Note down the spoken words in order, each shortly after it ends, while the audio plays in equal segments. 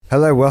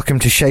Hello, welcome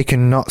to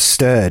Shaken Not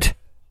Stirred.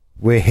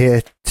 We're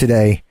here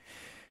today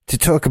to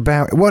talk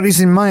about what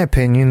is, in my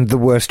opinion, the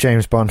worst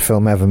James Bond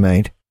film ever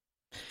made.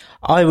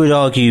 I would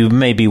argue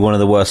maybe one of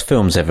the worst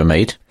films ever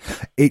made.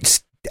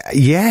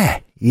 Yeah.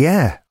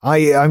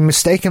 I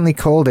mistakenly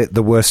called it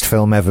the worst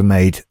film ever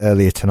made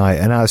earlier tonight,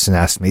 and Alison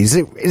asked me, is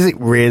it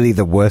really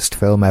the worst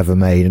film ever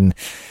made? And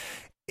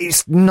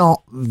it's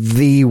not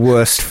the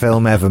worst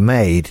film ever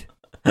made,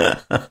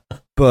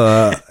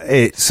 but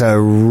it's a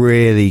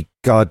really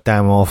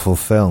goddamn awful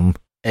film.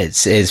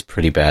 It is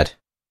pretty bad.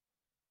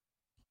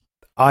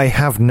 I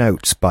have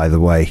notes, by the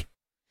way,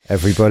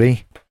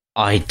 everybody.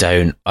 I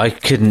don't. I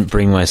couldn't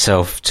bring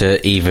myself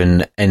to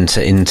even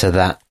enter into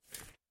that.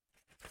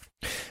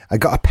 I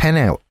got a pen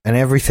out and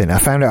everything. I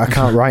found out I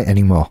can't write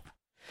anymore.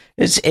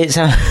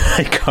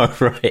 I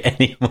can't write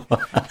anymore.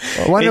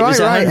 Why do I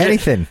write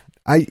anything?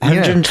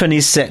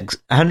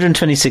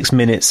 126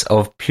 minutes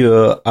of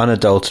pure,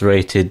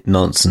 unadulterated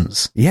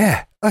nonsense.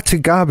 Yeah, utter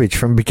garbage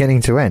from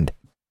beginning to end.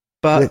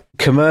 But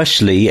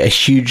commercially, a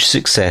huge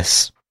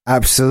success.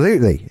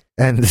 Absolutely.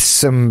 And there's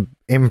some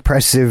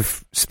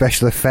impressive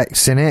special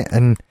effects in it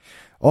and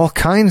all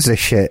kinds of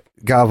shit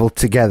garbled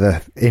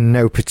together in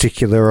no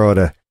particular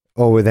order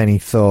or with any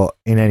thought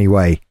in any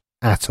way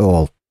at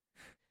all.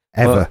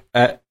 Ever.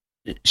 Well,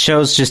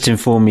 Cheryl's just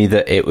informed me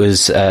that it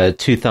was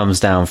 2 thumbs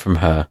down from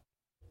her.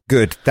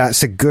 Good.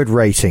 That's a good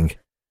rating.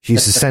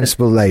 She's a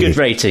sensible lady. Good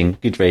rating,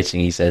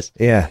 he says.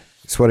 Yeah,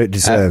 it's what it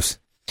deserves.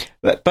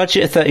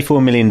 Budget of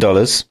 $34 million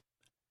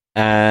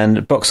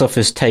and box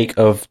office take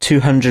of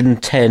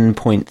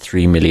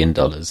 $210.3 million.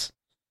 It's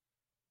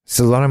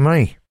a lot of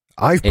money.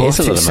 I've bought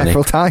it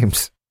several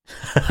times.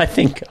 I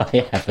think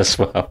I have as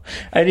well.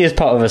 Only as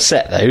part of a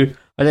set, though.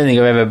 I don't think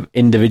I've ever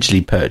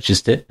individually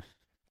purchased it.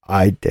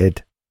 I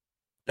did.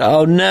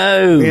 Oh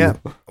no! Yeah.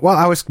 Well,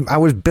 I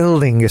was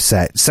building a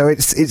set, so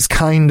it's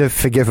kind of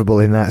forgivable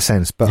in that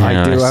sense. But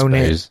I do own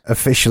it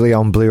officially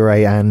on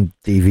Blu-ray and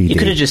DVD. You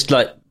could have just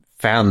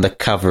found the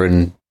cover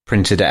and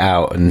printed it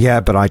out, and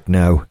yeah, but I'd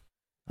know.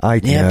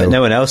 Yeah, but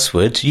no one else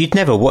would. You'd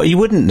never. You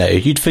wouldn't know.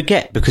 You'd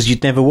forget because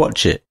you'd never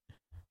watch it.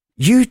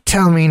 You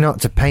tell me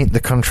not to paint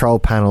the control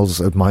panels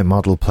of my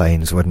model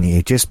planes, wouldn't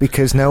you? Just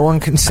because no one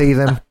can see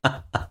them,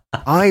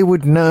 I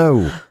would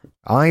know.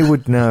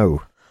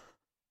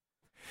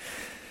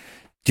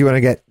 Do you want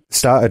to get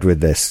started with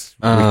this?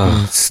 We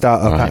can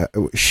start up,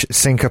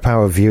 sync up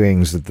our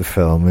viewings of the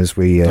film as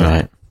we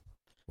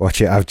watch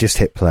it. I've just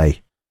hit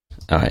play.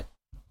 All right,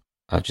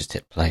 I've just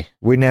hit play.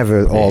 We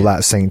never all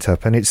that synced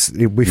up, and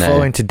we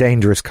fall into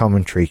dangerous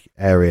commentary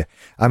area.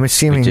 I'm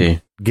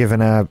assuming,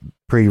 given our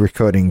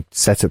pre-recording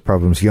setup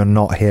problems, you're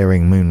not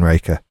hearing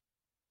Moonraker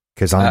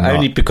because I'm not.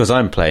 Only because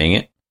I'm playing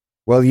it.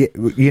 Well,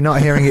 you're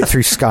not hearing it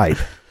through Skype.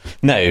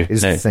 No,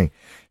 the thing.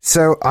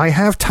 So I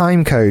have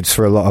time codes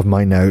for a lot of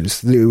my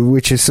notes,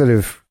 which is sort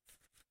of,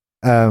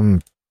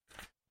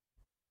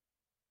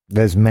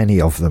 there's many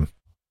of them.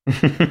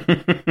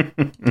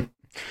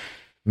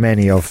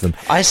 Many of them.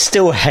 I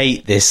still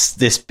hate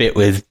this bit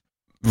with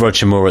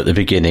Roger Moore at the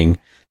beginning,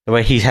 the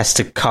way he has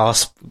to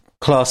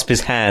clasp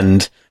his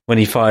hand when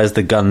he fires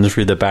the gun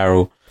through the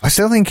barrel. I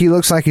still think he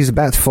looks like he's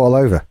about to fall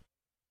over.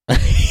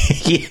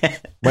 Yeah.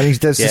 When he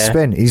does the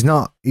spin, he's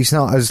not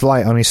as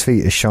light on his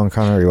feet as Sean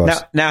Connery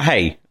was. Now,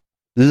 hey,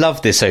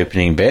 love this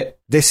opening bit.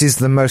 This is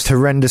the most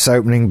horrendous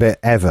opening bit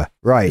ever.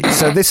 Right,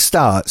 so this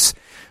starts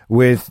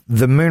with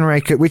the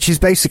Moonraker, which is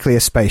basically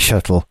a space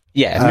shuttle.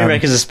 Yeah,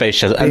 Moonraker's a space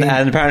shuttle.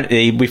 And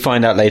apparently we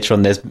find out later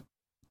on there's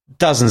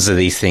dozens of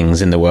these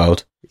things in the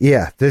world.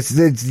 Yeah,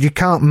 you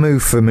can't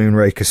move for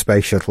Moonraker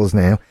space shuttles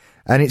now.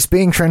 And it's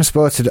being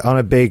transported on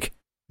a big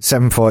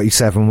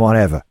 747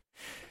 whatever.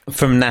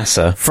 From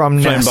NASA.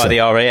 Flown by the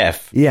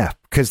RAF. Yeah,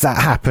 because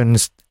that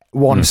happens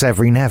once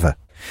every never.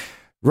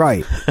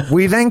 Right.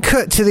 We then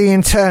cut to the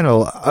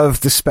internal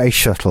of the space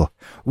shuttle.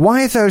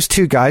 Why are those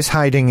two guys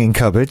hiding in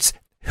cupboards?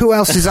 Who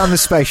else is on the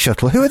space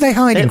shuttle? Who are they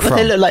hiding from?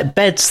 They look like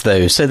beds,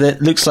 though, so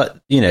that looks like,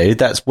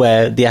 that's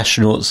where the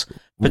astronauts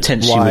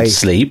potentially would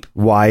sleep.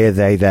 Why are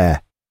they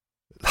there?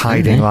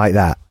 Hiding like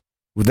that?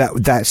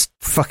 That's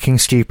fucking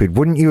stupid.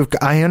 Wouldn't you have...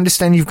 I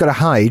understand you've got to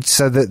hide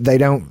so that they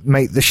don't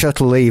make the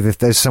shuttle leave if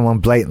there's someone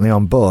blatantly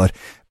on board,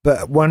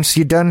 but once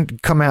you're done,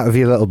 come out of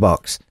your little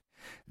box.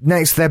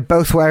 Next, they're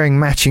both wearing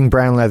matching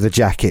brown leather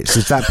jackets.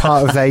 Is that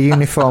part of their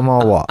uniform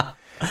or what?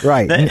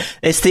 Right.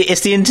 It's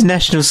the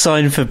international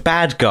sign for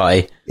bad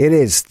guy. It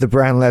is, the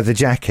brown leather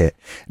jacket.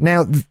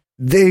 Now,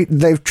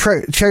 they've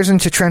chosen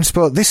to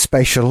transport this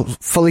space shuttle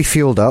fully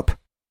fueled up.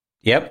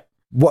 Yep.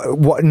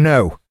 What?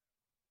 No.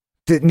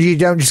 You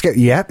don't just go,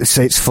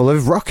 say it's full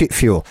of rocket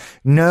fuel.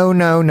 No,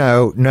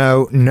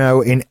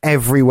 in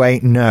every way,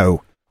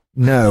 no.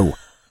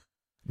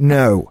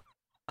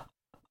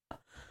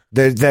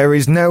 There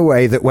is no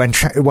way that when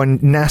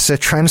NASA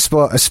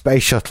transport a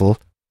space shuttle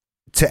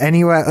to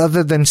anywhere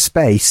other than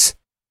space,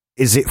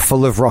 is it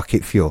full of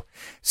rocket fuel.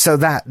 So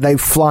that they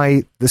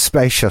fly the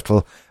space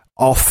shuttle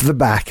off the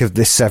back of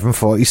this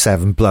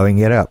 747, blowing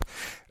it up.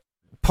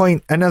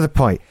 Another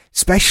point.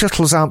 Space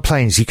shuttles aren't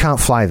planes. You can't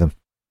fly them.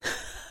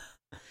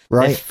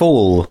 right? They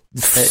fall.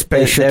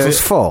 Space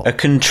shuttles fall. A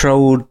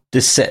controlled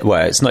descent.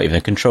 Well, it's not even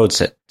a controlled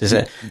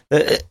descent.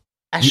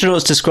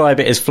 Astronauts describe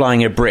it as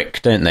flying a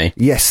brick, don't they?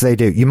 Yes, they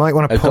do. You might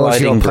want to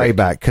pause your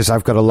playback because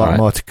I've got a lot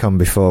more to come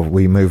before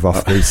we move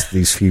off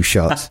these few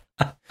shots.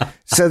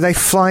 So they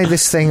fly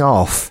this thing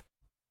off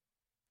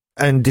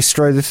and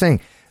destroy the thing.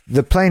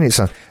 The plane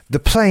itself. The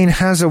plane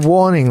has a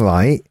warning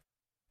light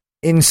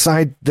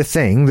inside the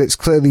thing that's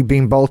clearly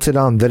been bolted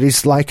on that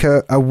is like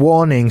a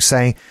warning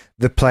saying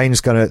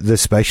the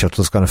space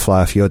shuttle's gonna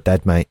fly off, you're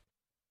dead, mate.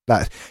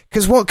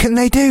 Because what can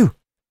they do?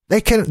 They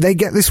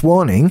get this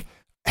warning,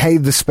 hey,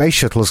 the space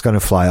shuttle's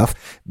gonna fly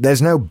off.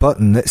 There's no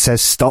button that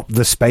says stop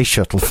the space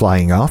shuttle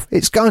flying off.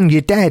 It's gone,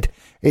 you're dead.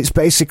 It's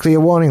basically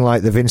a warning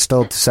light they've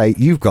installed to say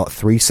you've got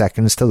 3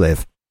 seconds to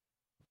live.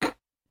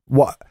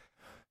 What?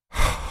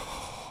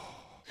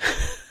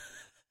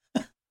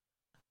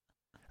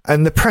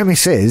 And the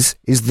premise is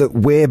that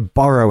we're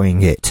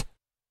borrowing it.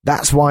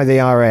 That's why the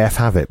RAF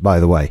have it, by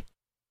the way.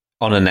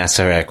 On a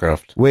NASA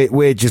aircraft.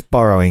 We're just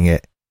borrowing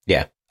it.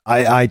 Yeah.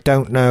 I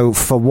don't know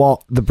for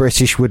what the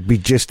British would be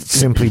just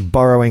simply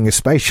borrowing a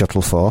space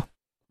shuttle for.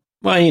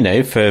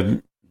 Well,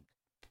 for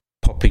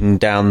popping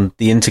down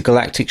the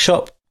intergalactic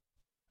shop.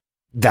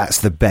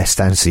 That's the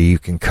best answer you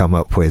can come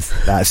up with.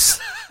 That's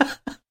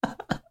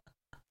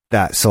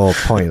all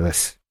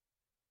pointless.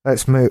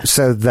 Let's move.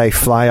 So they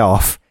fly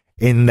off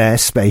in their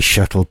space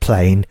shuttle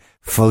plane,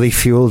 fully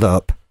fueled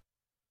up,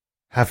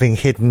 having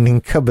hidden in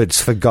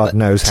cupboards for God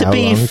knows how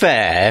long. To be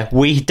fair,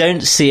 we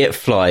don't see it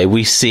fly,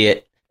 we see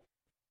it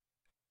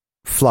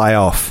fly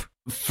off.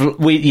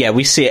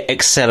 We see it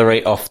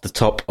accelerate off the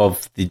top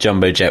of the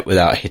jumbo jet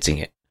without hitting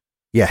it.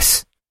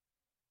 Yes.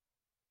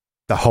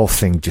 The whole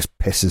thing just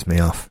pisses me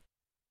off.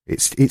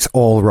 It's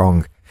all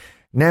wrong.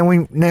 Now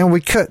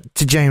we cut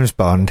to James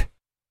Bond,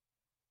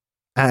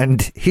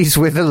 and he's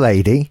with a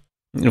lady.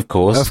 Of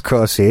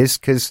course he is,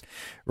 because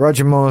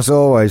Roger Moore's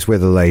always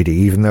with a lady,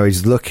 even though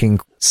he's looking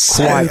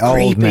quite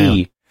old now.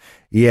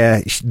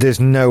 Yeah,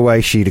 there's no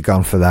way she'd have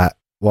gone for that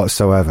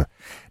whatsoever.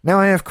 Now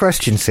I have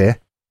questions here.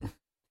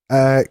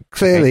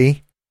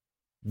 Clearly,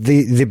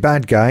 the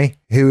bad guy,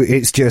 who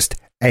it's just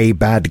a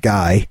bad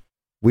guy,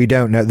 we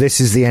don't know.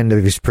 This is the end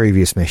of his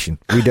previous mission.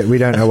 We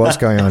don't know what's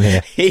going on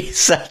here. He's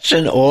such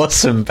an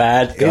awesome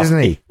bad guy,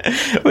 isn't he?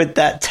 With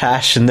that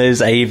tash and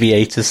those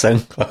aviator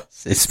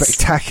sunglasses,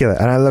 spectacular.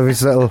 And I love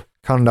his little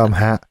condom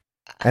hat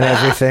and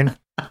everything.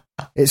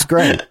 It's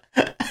great.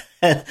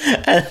 And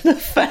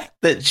the fact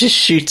that just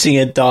shooting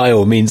a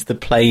dial means the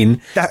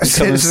plane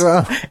becomes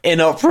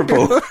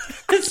inoperable.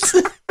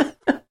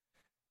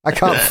 I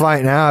can't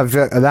fly now.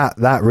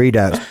 That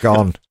readout's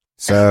gone.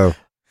 So.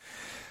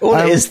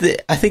 It is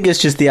I think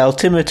it's just the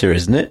altimeter,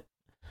 isn't it?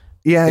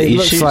 Yeah, it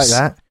looks like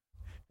that.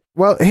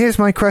 Well, here's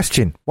my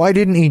question. Why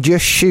didn't he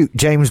just shoot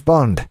James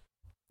Bond?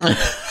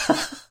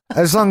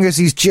 As long as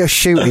he's just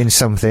shooting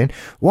something,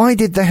 why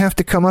did they have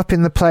to come up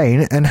in the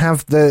plane and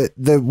have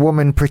the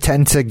woman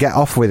pretend to get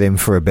off with him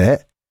for a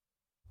bit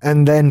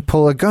and then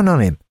pull a gun on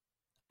him?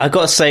 I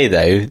got to say,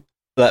 though,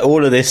 that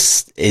all of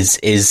this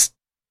is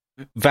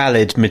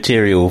valid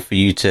material for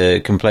you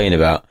to complain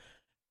about.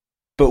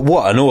 But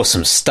what an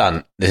awesome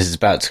stunt this is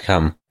about to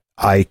come.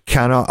 I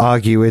cannot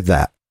argue with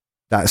that.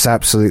 That's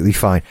absolutely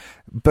fine.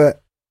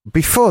 But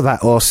before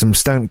that awesome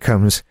stunt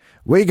comes,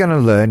 we're going to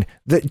learn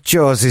that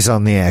Jaws is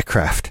on the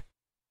aircraft.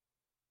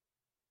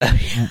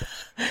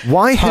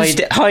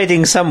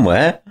 Hiding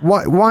somewhere?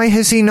 Why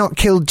has he not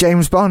killed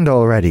James Bond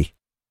already?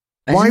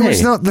 Why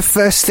was not the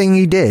first thing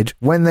he did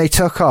when they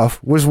took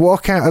off was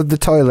walk out of the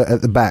toilet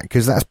at the back,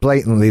 because that's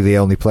blatantly the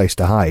only place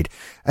to hide,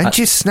 and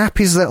just snap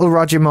his little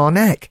Roger Moore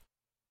neck?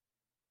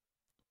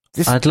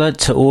 I'd like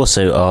to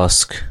also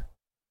ask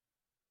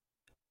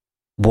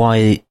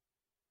why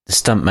the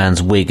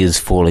stuntman's wig is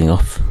falling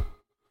off.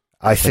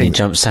 I think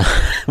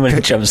when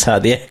he jumps out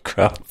of the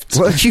aircraft.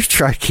 Well, you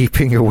try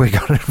keeping your wig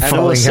on and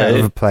falling out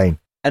of a plane.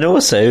 And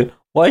also,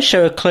 why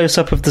show a close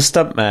up of the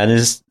stuntman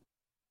is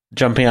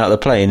jumping out of the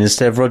plane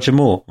instead of Roger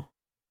Moore?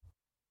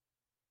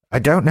 I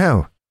don't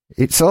know.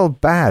 It's all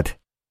bad.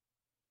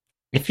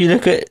 If you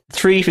look at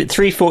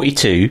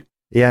 342,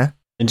 yeah,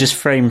 and just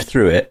frame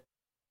through it.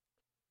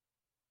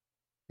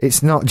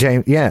 It's not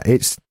James. Yeah,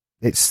 it's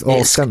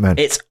all stuntman.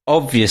 It's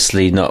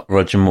obviously not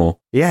Roger Moore.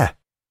 Yeah,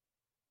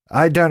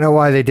 I don't know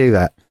why they do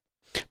that.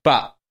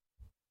 But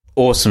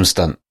awesome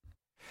stunt.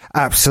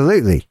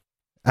 Absolutely,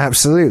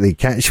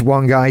 Catch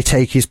one guy,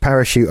 take his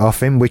parachute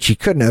off him, which he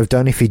couldn't have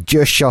done if he'd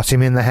just shot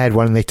him in the head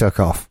when they took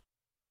off.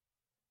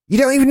 You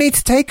don't even need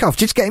to take off;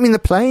 just get him in the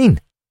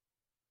plane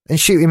and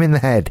shoot him in the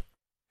head.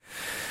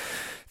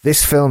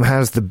 This film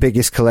has the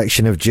biggest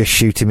collection of just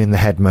shoot him in the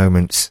head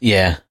moments.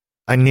 Yeah.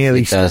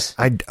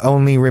 I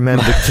only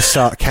remembered to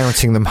start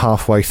counting them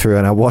halfway through,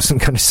 and I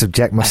wasn't going to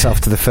subject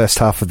myself to the first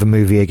half of the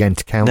movie again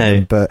to count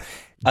them. But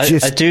I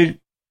do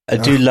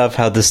love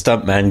how the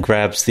stuntman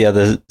grabs the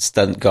other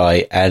stunt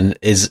guy and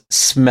is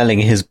smelling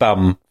his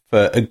bum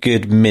for a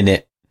good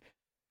minute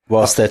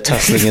whilst they're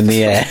tussling in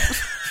the air.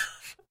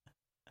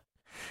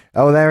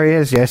 Oh, there he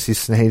is. Yes,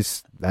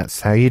 he's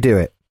that's how you do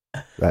it.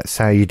 That's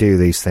how you do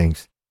these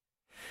things.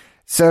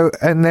 So,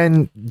 and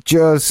then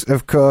Jaws,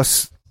 of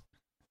course,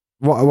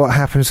 what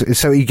happens?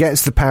 So he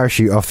gets the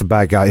parachute off the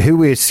bad guy, who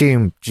we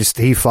assume just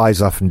he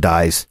flies off and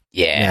dies.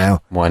 Yeah,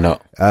 why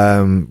not?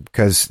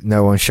 Because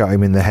no one shot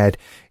him in the head.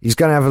 He's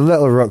going to have a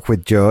little ruck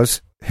with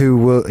Jaws,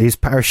 his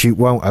parachute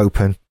won't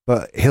open,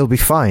 but he'll be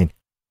fine.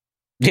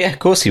 Yeah, of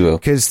course he will.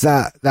 Because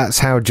that's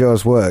how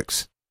Jaws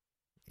works.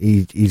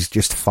 He's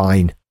just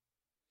fine.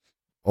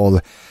 I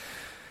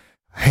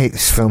hate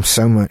this film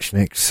so much,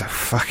 Nick. So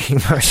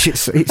fucking much.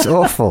 It's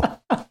awful.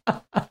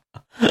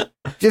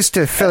 Just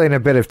to fill in a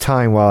bit of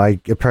time while I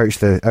approach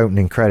the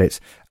opening credits,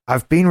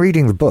 I've been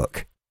reading the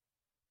book.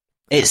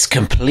 It's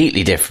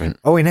completely different.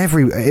 Oh, in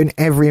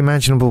every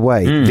imaginable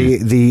way.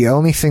 The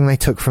only thing they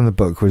took from the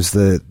book was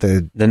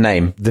the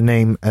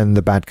name and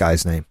the bad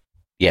guy's name.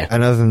 Yeah.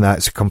 And other than that,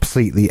 it's a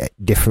completely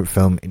different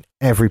film in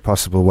every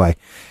possible way.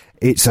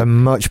 It's a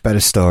much better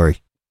story.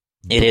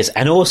 It is.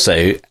 And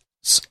also,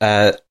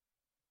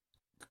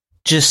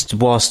 just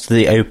whilst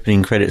the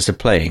opening credits are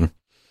playing,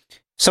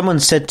 someone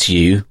said to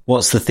you,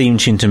 what's the theme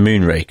tune to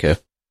Moonraker?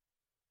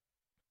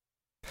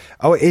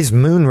 Oh, it is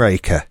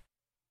Moonraker.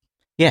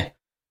 Yeah.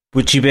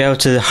 Would you be able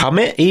to hum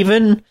it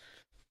even?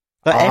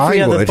 Like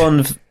every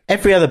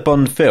other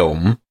Bond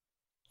film,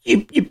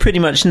 you pretty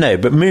much know,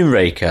 but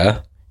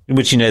Moonraker,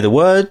 would you know the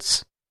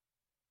words?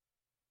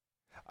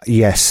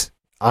 Yes,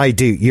 I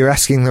do. You're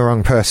asking the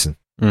wrong person.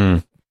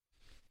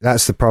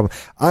 That's the problem.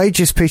 I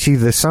just pity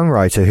the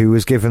songwriter who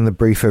was given the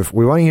brief of,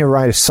 we want you to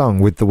write a song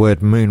with the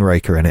word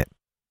Moonraker in it.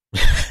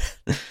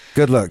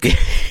 Good luck.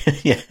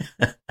 Yeah.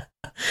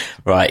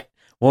 Right.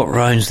 What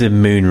rhymes with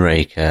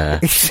Moonraker?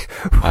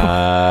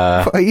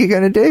 What are you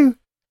going to do?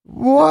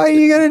 What are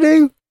you going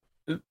to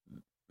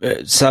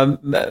do? Some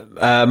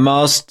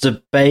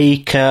Master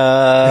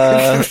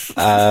Baker.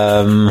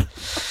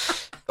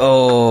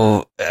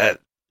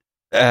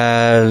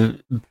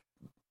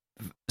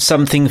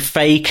 Something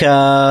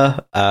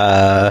faker.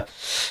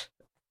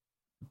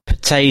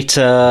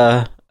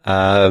 Potato.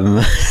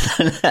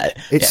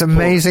 It's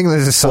amazing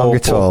there's a song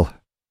at all.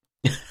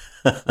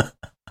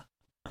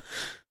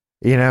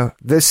 You know,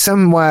 there's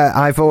somewhere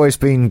I've always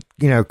been,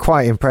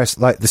 quite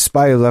impressed. Like The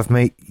Spy Who Loved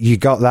Me, you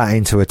got that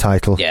into a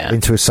title,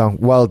 into a song.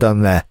 Well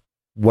done there.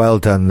 Well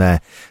done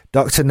there.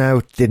 Dr.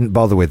 No didn't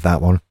bother with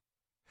that one.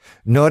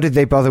 Nor did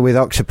they bother with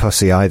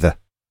Octopussy either.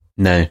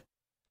 No.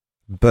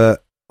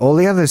 But all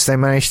the others, they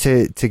managed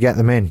to get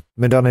them in.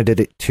 Madonna did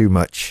it too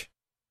much.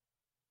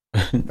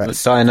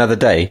 Let's Die Another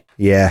Day.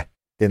 Yeah,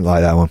 didn't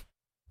like that one.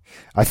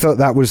 I thought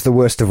that was the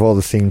worst of all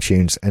the theme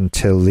tunes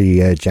until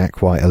the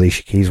Jack White,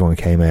 Alicia Keys one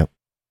came out.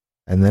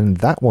 And then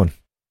that one.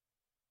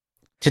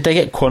 Did they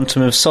get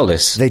Quantum of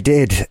Solace? They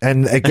did.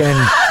 And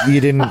again,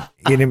 you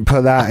didn't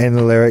put that in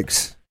the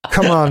lyrics.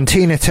 Come on,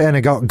 Tina Turner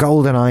got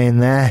Goldeneye in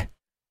there.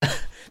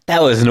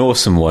 That was an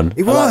awesome one.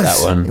 It was. I like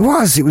that one.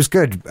 It was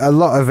good. A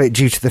lot of it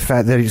due to the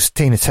fact that it's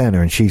Tina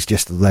Turner and she's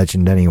just a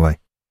legend anyway.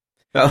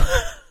 Oh.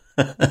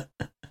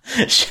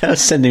 She's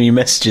sending me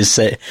messages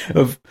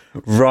of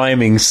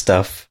rhyming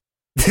stuff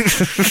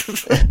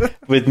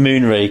with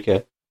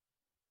Moonraker.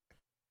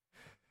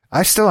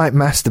 I still like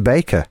Master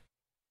Baker.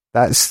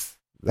 That's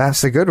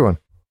a good one.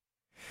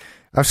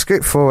 I'll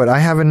skip forward. I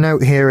have a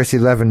note here at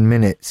 11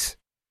 minutes.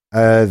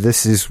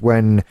 This is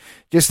when,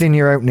 just in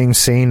your opening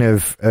scene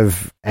of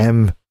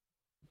M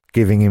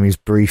giving him his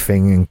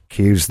briefing and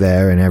cues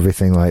there and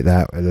everything like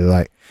that, where they're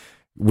like,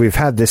 we've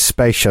had this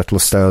space shuttle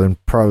stolen,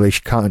 probably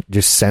can't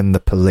just send the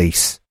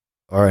police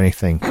or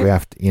anything. We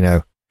have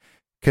to,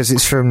 because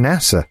it's from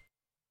NASA.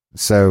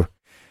 So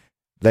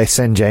they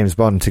send James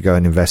Bond to go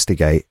and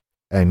investigate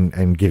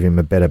and give him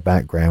a bit of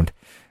background.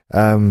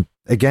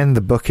 Again,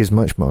 the book is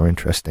much more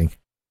interesting.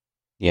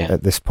 Yeah.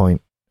 At this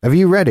point. Have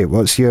you read it?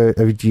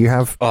 Do you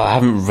have? Oh, I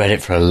haven't read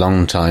it for a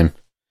long time.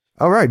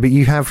 Oh, right, but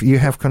you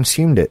have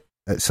consumed it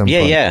at some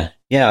point. Yeah.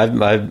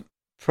 I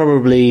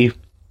probably,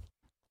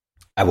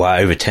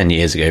 over 10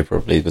 years ago,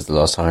 probably was the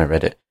last time I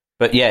read it.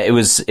 But yeah, it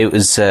was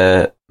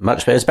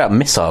much better. It's about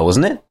missile,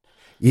 wasn't it?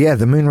 Yeah,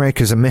 the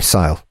Moonraker's a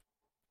missile.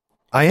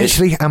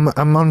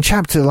 I'm on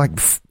chapter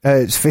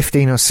it's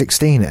 15 or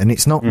 16, and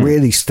it's not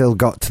really still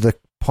got to the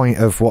point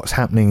of what's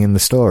happening in the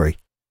story.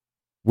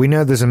 We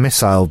know there's a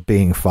missile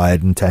being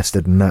fired and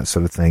tested and that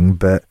sort of thing,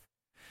 but,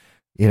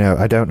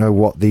 I don't know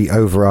what the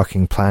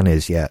overarching plan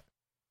is yet.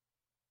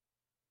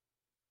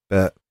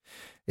 But,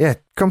 yeah,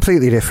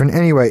 completely different.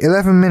 Anyway,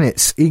 11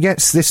 minutes, he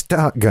gets this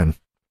dart gun.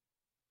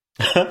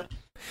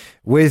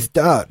 With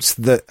darts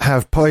that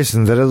have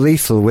poison that are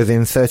lethal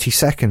within 30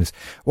 seconds.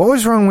 What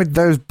was wrong with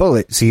those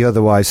bullets he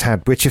otherwise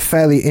had, which are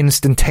fairly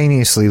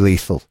instantaneously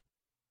lethal?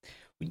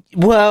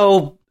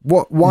 Well,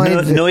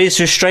 why noise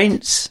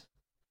restraints?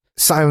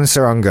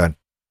 Silencer on gun.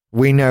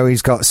 We know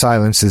he's got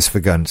silencers for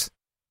guns.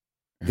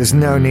 There's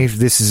no need.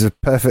 This is a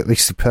perfectly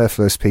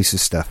superfluous piece of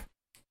stuff.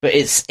 But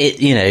it's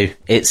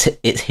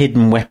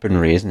hidden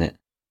weaponry, isn't it?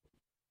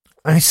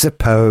 I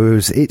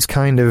suppose it's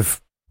kind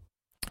of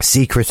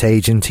secret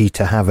agency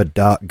to have a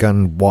dart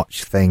gun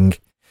watch thing.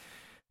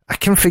 I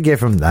can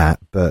forgive him that,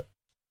 but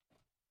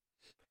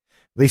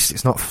least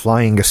it's not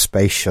flying a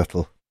space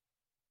shuttle.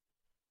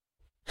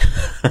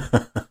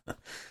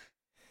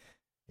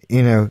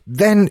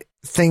 Then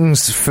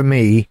things for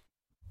me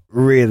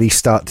really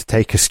start to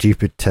take a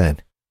stupid turn.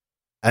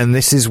 And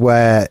this is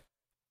where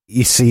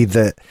you see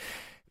that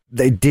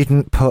they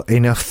didn't put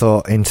enough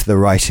thought into the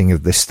writing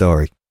of this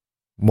story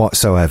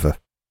whatsoever.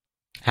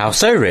 How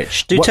so,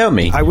 Rich? Tell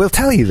me. I will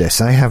tell you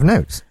this. I have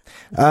notes.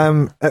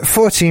 At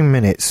 14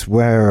 minutes,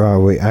 where are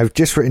we? I've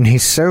just written,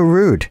 he's so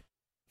rude.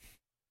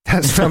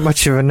 That's not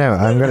much of a note.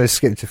 I'm going to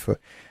skip to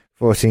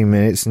 14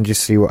 minutes and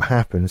just see what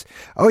happens.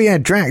 Oh yeah,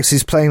 Drax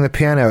is playing the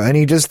piano, and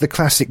he does the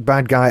classic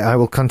bad guy, I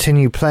will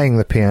continue playing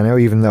the piano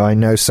even though I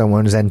know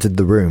someone's entered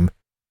the room.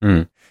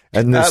 Mm.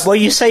 And well,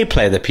 you say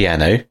play the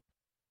piano.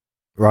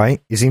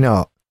 Right, is he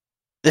not?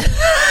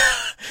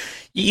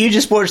 You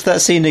just watched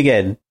that scene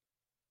again.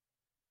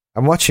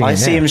 I'm watching it I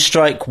see him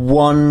strike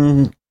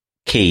one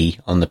key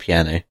on the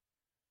piano.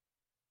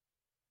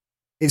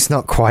 It's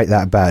not quite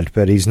that bad,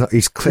 but he's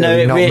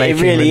clearly not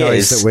making the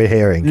noise that we're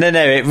hearing. No,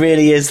 it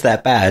really is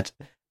that bad.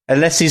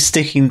 Unless he's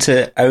sticking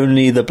to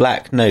only the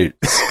black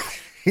notes.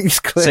 He's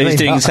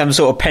doing some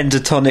sort of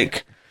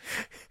pentatonic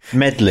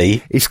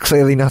medley. He's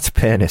clearly not a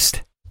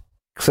pianist.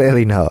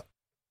 Clearly not.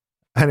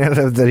 And I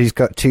love that he's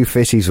got two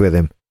fitties with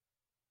him.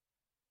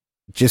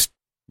 Just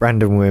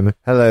random women.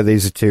 Hello,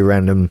 these are two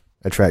random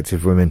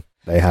attractive women.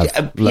 They have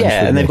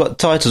and they've got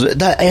titles.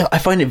 I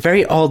find it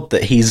very odd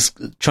that he's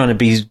trying to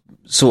be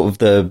sort of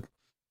the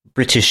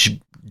British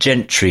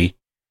gentry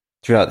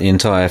throughout the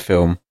entire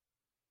film.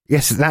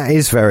 Yes, that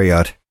is very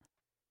odd.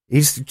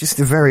 He's just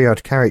a very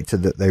odd character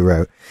that they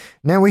wrote.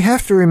 Now, we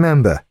have to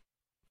remember,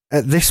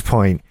 at this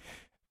point,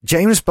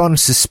 James Bond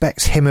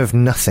suspects him of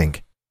nothing.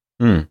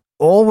 Mm.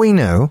 All we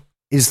know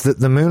is that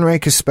the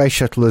Moonraker space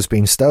shuttle has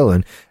been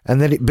stolen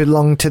and that it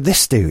belonged to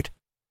this dude.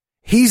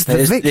 He's the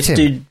victim. This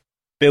dude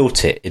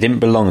built it. It didn't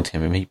belong to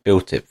him. He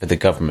built it for the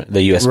government,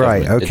 the US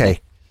government. Right,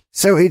 okay.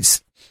 So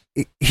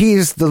he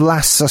is the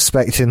last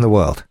suspect in the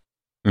world.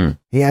 Mm.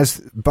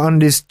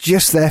 Bond is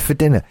just there for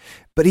dinner,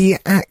 but he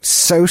acts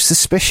so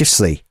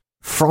suspiciously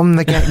from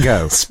the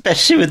get-go.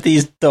 Especially with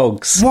these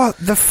dogs. What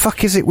the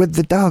fuck is it with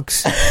the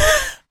dogs?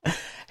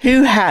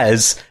 Who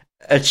has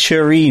a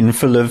tureen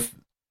full of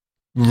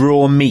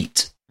raw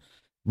meat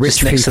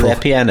rich next people, to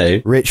their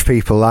piano? Rich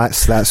people,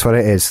 that's what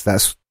it is.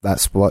 That's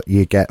what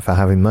you get for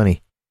having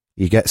money.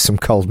 You get some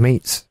cold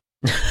meats.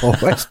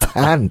 Always to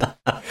hand.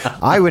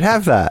 I would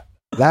have that.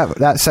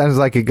 That sounds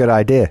like a good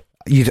idea.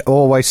 You'd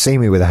always see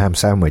me with a ham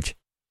sandwich.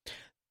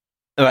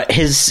 All right,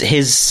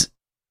 his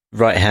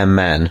right-hand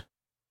man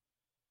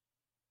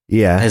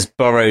has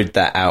borrowed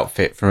that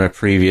outfit from a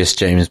previous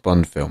James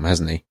Bond film,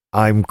 hasn't he?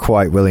 I'm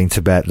quite willing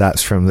to bet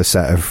that's from the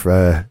set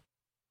of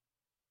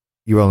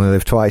You Only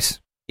Live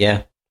Twice.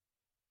 Yeah.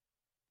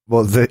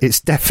 Well,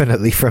 it's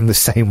definitely from the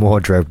same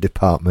wardrobe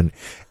department.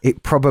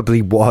 It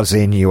probably was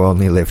in You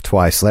Only Live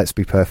Twice, let's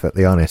be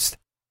perfectly honest.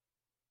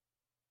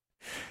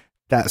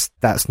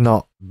 That's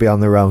not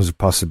beyond the realms of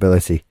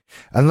possibility.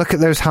 And look at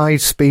those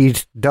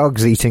high-speed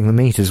dogs eating the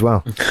meat as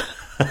well.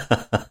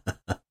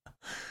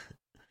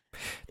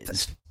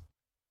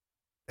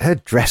 Her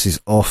dress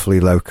is awfully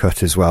low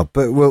cut as well,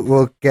 but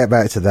we'll get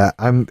back to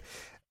that.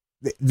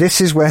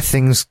 This is where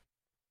things,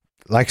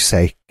 like I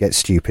say, get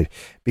stupid,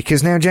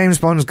 because now James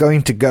Bond's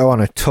going to go on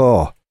a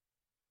tour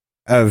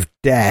of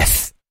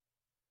death.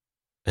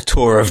 A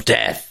tour of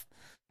death.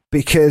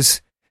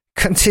 Because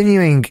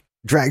continuing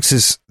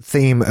Drax's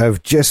theme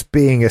of just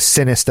being a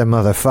sinister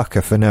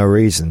motherfucker for no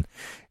reason,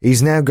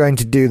 he's now going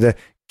to do the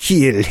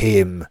kill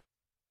him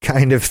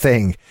kind of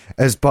thing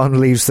as Bond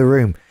leaves the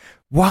room.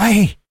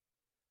 Why?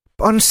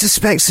 Bond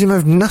suspects him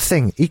of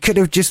nothing. He could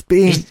have just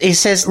been. He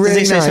says, really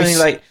does he say nice. something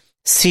like,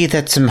 see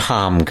that some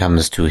harm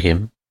comes to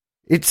him?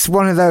 It's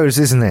one of those,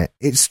 isn't it?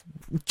 It's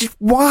just,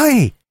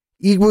 why?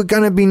 You were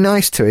going to be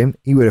nice to him.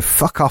 He would have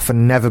fuck off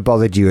and never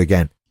bothered you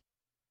again.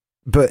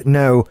 But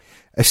no,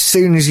 as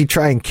soon as you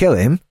try and kill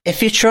him,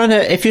 if you're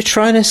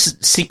trying to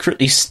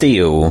secretly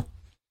steal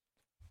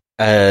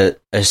a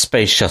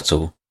space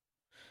shuttle,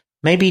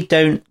 maybe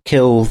don't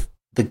kill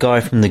the guy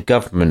from the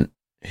government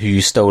who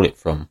you stole it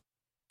from.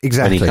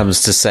 Exactly. When he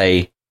comes to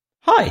say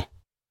hi.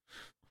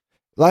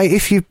 Like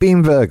if you've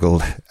been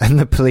burgled and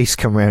the police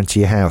come round to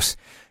your house,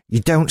 you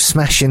don't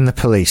smash in the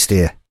police,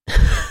 dear.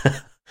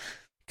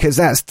 Because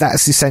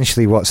that's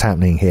essentially what's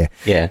happening here.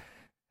 Yeah.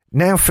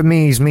 Now for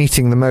me, he's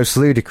meeting the most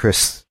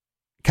ludicrous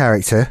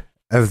character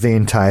of the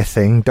entire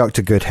thing,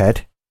 Dr.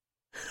 Goodhead.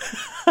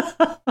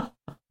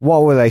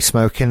 What were they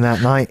smoking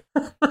that night?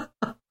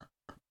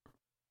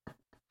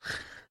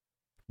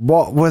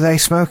 What were they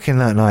smoking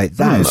that night?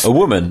 A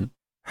woman.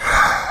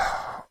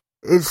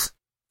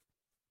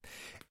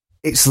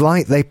 It's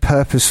like they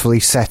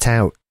purposefully set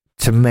out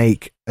to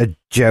make a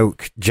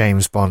joke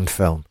James Bond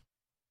film.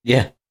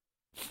 Yeah.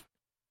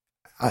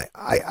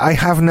 I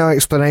have no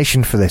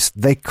explanation for this.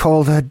 They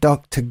called her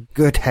Dr.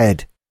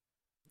 Goodhead.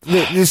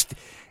 It's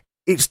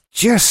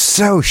just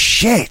so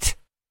shit.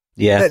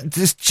 Yeah.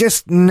 There's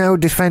just no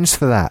defense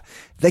for that.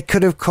 They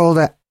could have called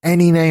her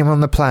any name on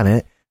the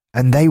planet,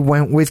 and they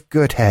went with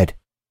Goodhead.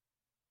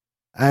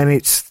 And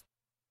it's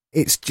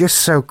just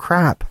so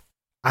crap.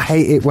 I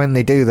hate it when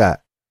they do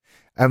that.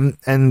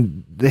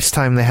 And this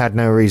time they had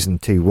no reason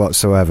to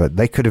whatsoever.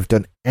 They could have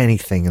done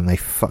anything and they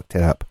fucked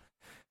it up.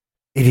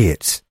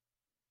 Idiots.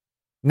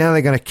 Now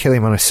they're going to kill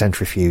him on a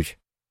centrifuge.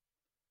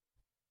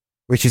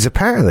 Which is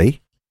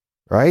apparently,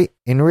 right,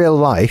 in real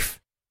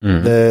life,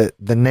 the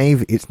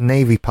Navy, it's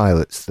Navy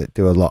pilots that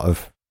do a lot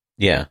of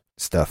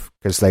stuff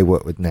because they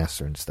work with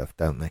NASA and stuff,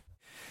 don't they?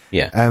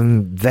 Yeah.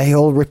 They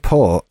all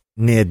report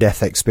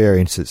near-death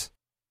experiences.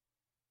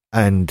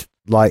 And,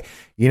 like,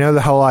 you know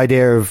the whole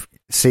idea of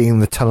seeing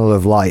the tunnel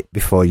of light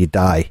before you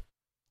die?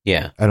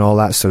 Yeah. And all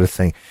that sort of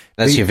thing.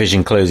 That's your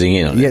vision closing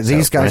in on it. Yeah,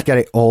 these guys get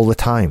it all the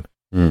time.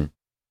 Mm.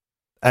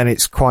 And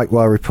it's quite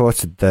well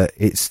reported that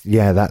it's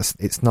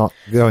not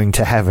going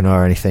to heaven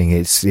or anything.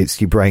 It's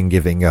your brain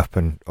giving up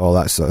and all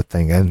that sort of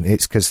thing. And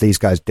it's because these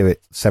guys do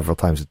it several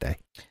times a day.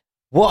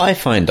 What I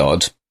find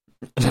odd,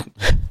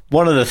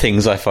 one of the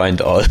things I find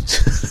odd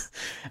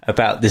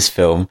about this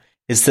film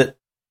is that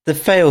the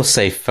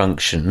fail-safe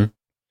function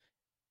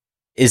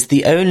is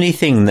the only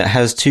thing that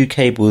has two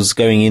cables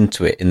going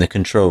into it in the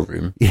control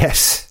room.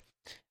 Yes.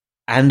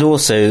 And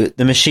also,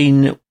 the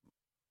machine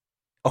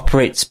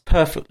operates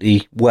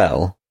perfectly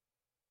well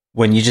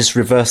when you just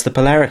reverse the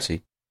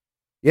polarity.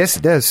 Yes,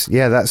 it does.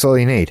 Yeah, that's all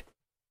you need.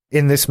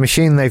 In this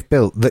machine they've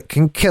built that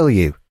can kill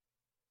you.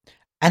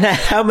 And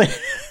how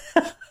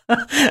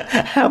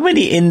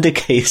many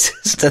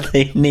indicators do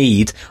they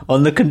need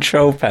on the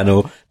control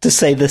panel to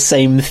say the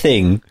same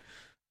thing?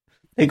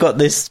 They got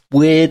this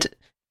weird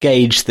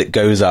gauge that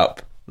goes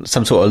up,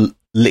 some sort of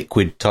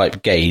liquid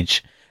type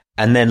gauge,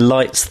 and then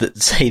lights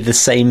that say the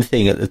same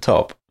thing at the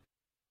top.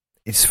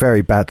 It's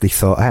very badly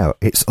thought out.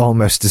 It's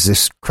almost as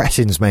if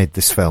cretins made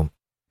this film.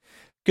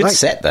 Good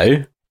set,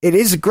 though. It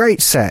is a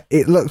great set.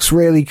 It looks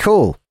really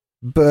cool,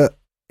 but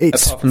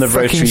it's apart from the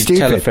rotary stupid.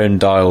 Telephone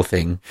dial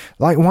thing.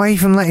 Like, why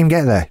even let him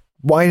get there?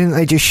 Why didn't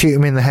they just shoot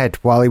him in the head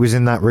while he was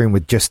in that room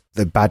with just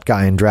the bad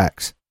guy and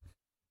Drax?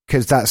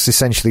 Because that's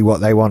essentially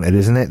what they wanted,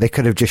 isn't it? They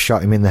could have just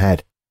shot him in the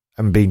head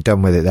and been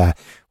done with it there.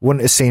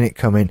 Wouldn't have seen it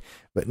coming.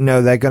 But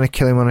no, they're going to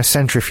kill him on a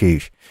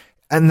centrifuge.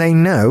 And they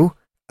know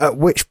at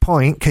which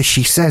point, because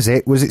she says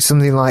it, was it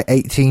something like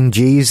 18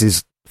 Gs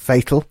is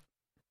fatal?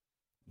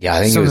 Yeah,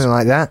 I think something it was,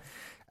 like that.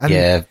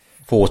 And,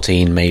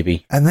 14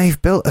 maybe. And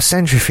they've built a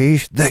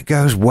centrifuge that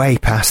goes way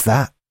past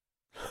that.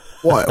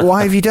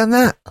 Why have you done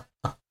that?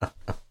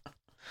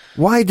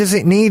 Why does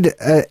it need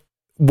a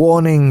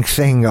warning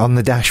thing on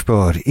the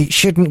dashboard? It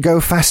shouldn't go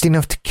fast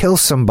enough to kill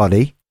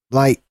somebody.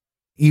 Like,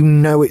 you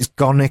know it's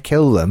gonna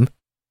kill them.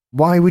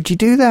 Why would you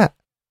do that?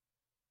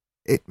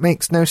 It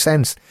makes no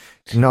sense.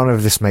 None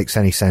of this makes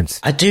any sense.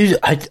 I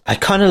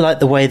kind of like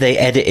the way they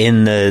edit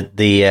in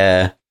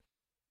the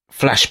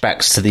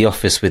flashbacks to the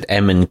office with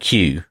M and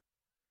Q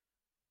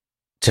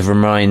to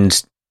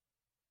remind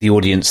the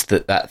audience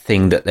that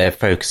thing that they're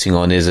focusing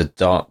on is a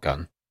dart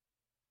gun.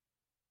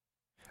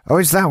 Oh,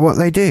 is that what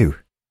they do?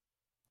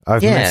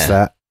 I've missed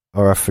that,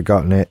 or I've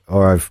forgotten it,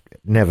 or I've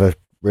never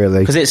really...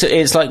 Because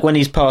it's like when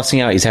he's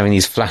passing out, he's having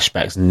these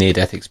flashbacks and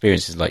near-death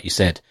experiences, like you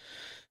said.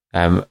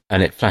 And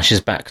it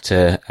flashes back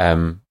to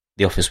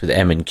the office with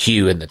M and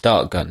Q and the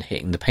dart gun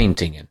hitting the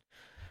painting and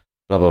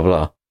blah, blah,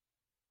 blah.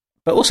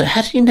 But also,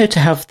 how do you know to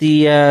have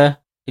the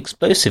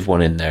explosive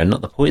one in there and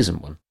not the poison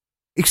one?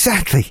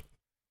 Exactly.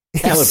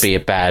 That would be a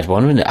bad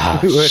one, wouldn't it?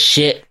 Oh,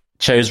 shit.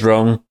 Chose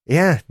wrong.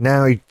 Yeah,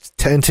 now he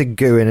turned to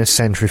goo in a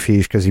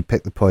centrifuge because he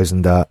picked the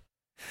poison dart.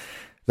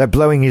 They're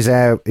blowing his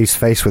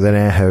face with an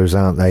air hose,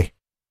 aren't they?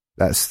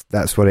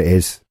 That's what it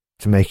is,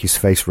 to make his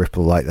face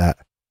ripple like that.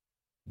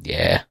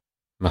 Yeah,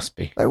 must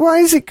be. Like,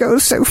 why does it go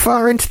so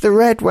far into the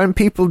red when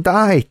people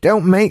die?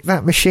 Don't make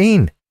that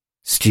machine.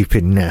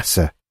 Stupid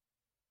NASA.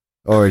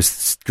 Or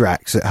as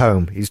Drax at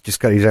home, he's just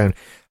got his own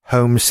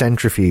home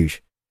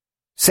centrifuge.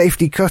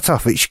 Safety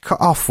cutoff, it should cut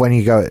off when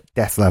you go at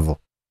death level.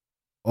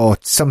 Or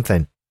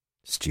something.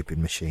 Stupid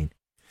machine.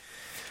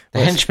 The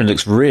henchman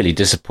looks really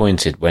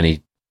disappointed when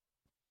he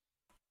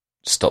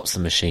stops the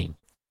machine.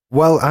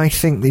 Well, I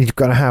think that you've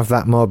got to have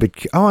that morbid...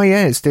 Oh,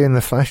 yeah, it's doing the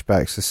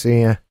flashbacks. I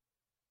see.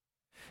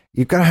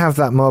 You've got to have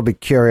that morbid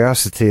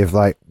curiosity of,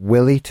 like,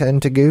 will he turn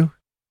to goo?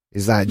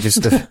 Is that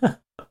just a...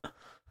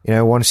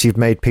 once you've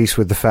made peace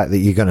with the fact that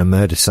you're going to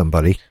murder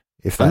somebody...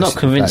 I'm not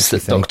convinced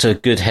that Dr.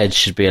 Goodhead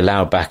should be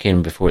allowed back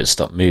in before it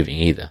stopped moving,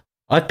 either.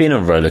 I've been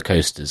on roller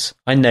coasters.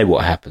 I know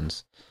what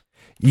happens.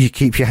 You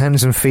keep your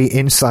hands and feet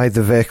inside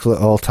the vehicle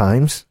at all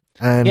times,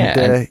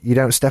 and you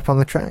don't step on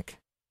the track.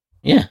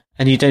 Yeah,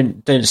 and you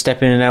don't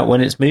step in and out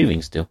when it's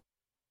moving still.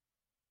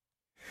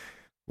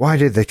 Why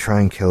did they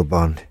try and kill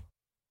Bond?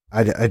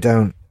 I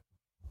don't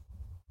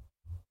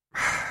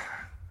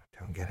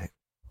get it.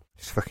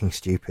 It's fucking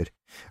stupid.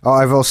 Oh,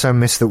 I've also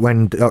missed that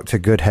when Dr.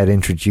 Goodhead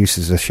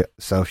introduces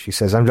herself, she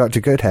says, "I'm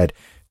Dr. Goodhead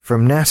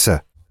from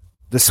NASA,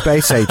 the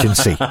space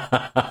agency."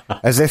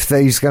 As if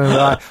he's going to be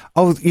like,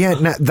 oh, yeah,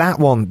 that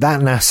one,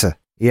 that NASA.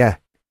 Yeah,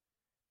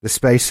 the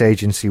space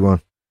agency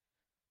one.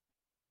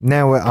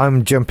 Now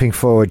I'm jumping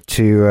forward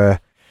to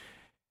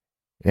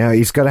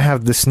He's got to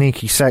have the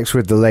sneaky sex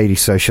with the lady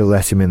so she'll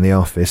let him in the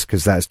office,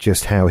 because that's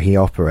just how he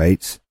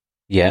operates.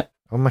 Yeah.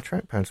 Oh, my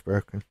trackpad's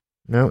broken.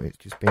 No, it's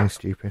just being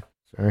stupid.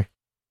 Sorry.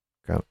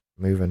 Can't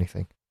move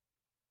anything.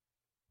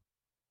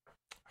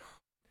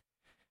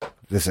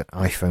 There's an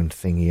iPhone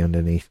thingy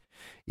underneath.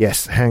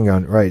 Yes, hang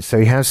on. Right, so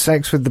he has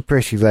sex with the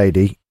pretty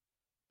lady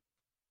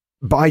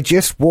by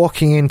just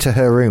walking into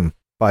her room,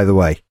 by the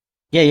way.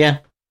 Yeah.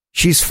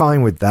 She's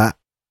fine with that.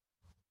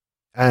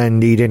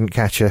 And he didn't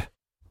catch her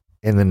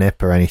in the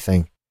nip or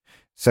anything.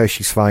 So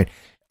she's fine.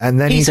 And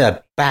then he's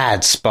a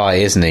bad spy,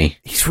 isn't he?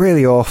 He's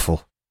really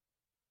awful.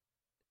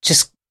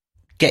 Just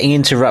getting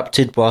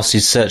interrupted whilst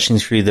he's searching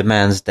through the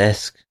man's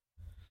desk.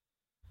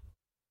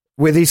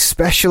 With his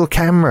special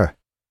camera.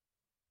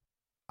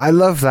 I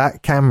love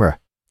that camera.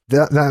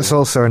 That's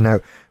also a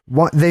note.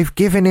 What they've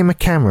given him a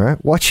camera.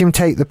 Watch him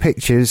take the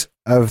pictures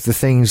of the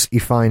things he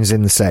finds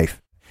in the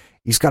safe.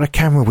 He's got a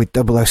camera with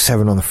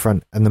 007 on the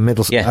front, and the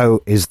middle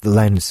O is the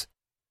lens.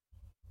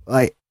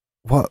 Like,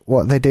 what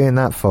are they doing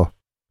that for?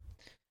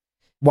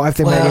 Why have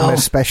they made him a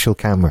special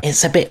camera?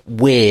 It's a bit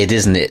weird,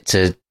 isn't it,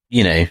 to,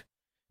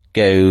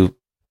 go,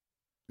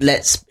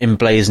 let's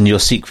emblazon your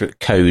secret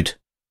code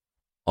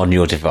on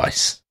your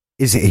device.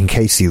 Is it in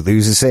case he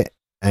loses it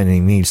and he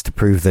needs to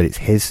prove that it's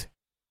his?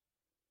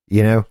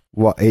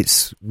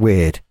 It's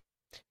weird.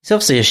 He's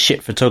obviously a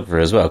shit photographer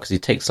as well, because he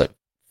takes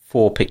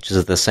 4 pictures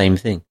of the same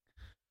thing.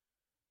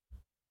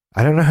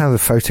 I don't know how the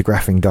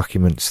photographing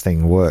documents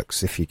thing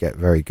works if you get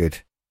very good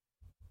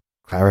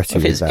clarity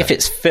with that. If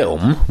it's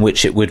film,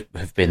 which it would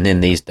have been in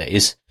these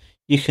days,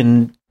 you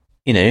can,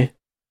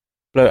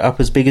 blow it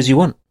up as big as you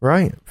want.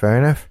 Right, fair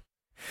enough.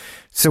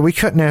 So we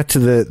cut now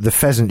to the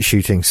pheasant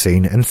shooting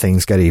scene, and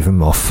things get even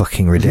more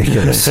fucking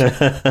ridiculous.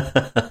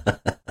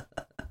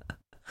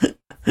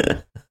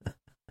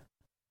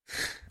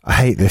 I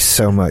hate this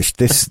so much.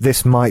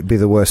 This might be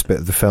the worst bit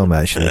of the film,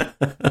 actually.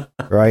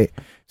 Right?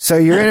 So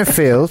you're in a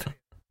field,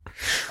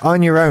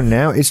 on your own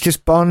now. It's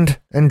just Bond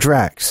and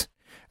Drax.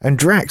 And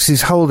Drax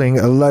is holding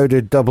a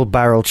loaded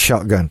double-barreled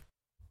shotgun.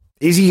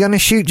 Is he going to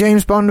shoot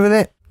James Bond with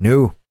it?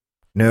 No.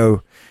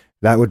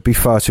 That would be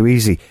far too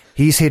easy.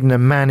 He's hidden a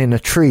man in a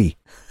tree.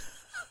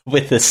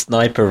 With a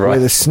sniper rifle.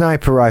 With a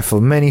sniper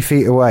rifle many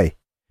feet away.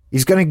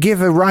 He's going to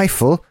give a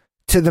rifle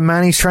to the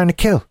man he's trying to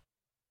kill.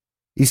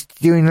 He's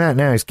doing that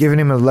now. He's giving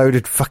him a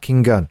loaded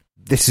fucking gun.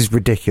 This is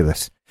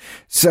ridiculous.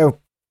 So,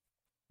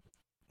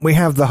 we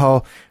have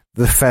the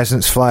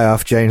pheasants fly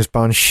off, James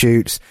Bond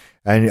shoots,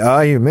 and,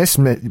 you missed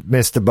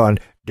Mr.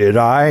 Bond. Did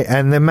I?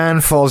 And the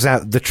man falls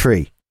out the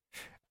tree.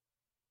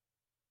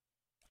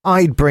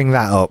 I'd bring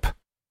that up.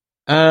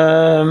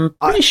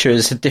 Pretty sure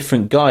it's a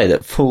different guy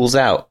that falls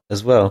out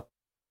as well.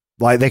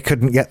 Like they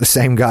couldn't get the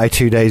same guy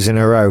 2 days in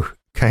a row,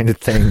 kind of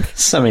thing.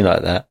 Something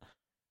like that.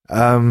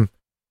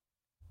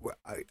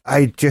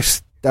 I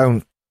just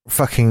don't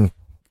fucking...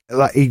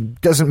 he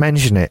doesn't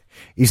mention it.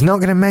 He's not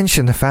going to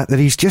mention the fact that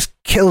he's just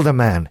killed a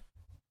man.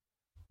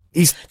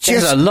 There's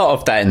a lot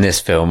of that in this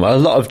film. A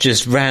lot of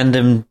just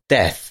random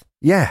death.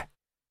 Yeah.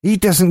 He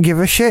doesn't give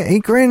a shit. He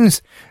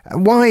grins.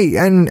 Why?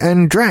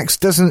 And Drax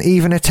doesn't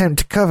even attempt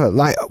to cover.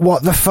 Like,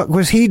 what the fuck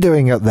was he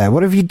doing up there?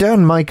 What have you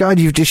done? My God,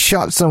 you've just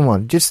shot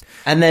someone.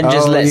 And then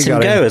just lets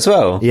him go as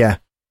well. Yeah.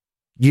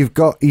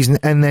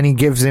 And then he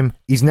gives him...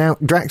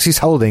 Drax is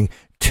holding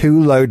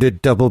 2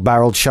 loaded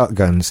double-barreled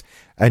shotguns,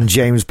 and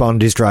James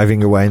Bond is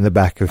driving away in the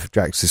back of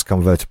Drax's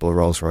convertible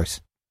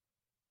Rolls-Royce.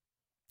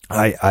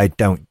 I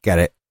don't get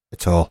it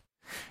at all.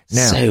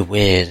 Now, so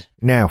weird.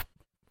 Now,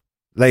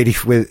 lady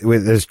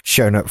has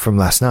shown up from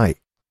last night.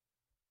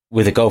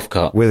 With a golf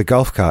cart.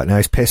 Now,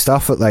 he's pissed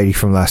off at lady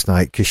from last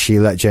night because she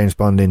let James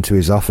Bond into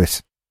his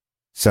office.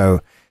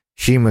 So,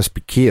 she must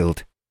be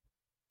killed.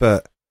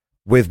 But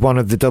with one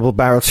of the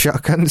double-barreled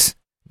shotguns?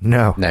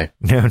 No.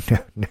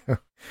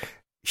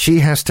 She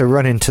has to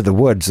run into the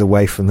woods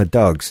away from the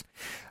dogs.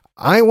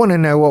 I want to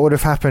know what would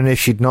have happened if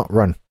she'd not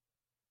run.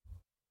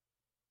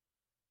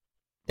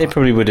 They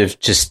probably would have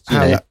just,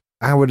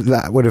 How would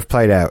that have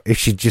played out if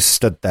she'd just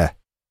stood there?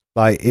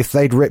 Like, if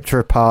they'd ripped her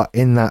apart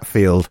in that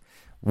field,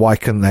 why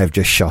couldn't they have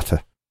just shot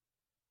her?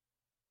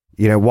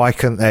 Why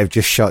couldn't they have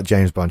just shot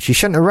James Bond? She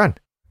shouldn't have run.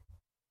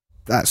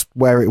 That's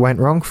where it went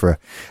wrong for her.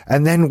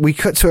 And then we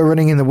cut to her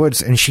running in the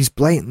woods, and she's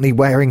blatantly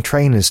wearing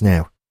trainers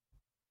now.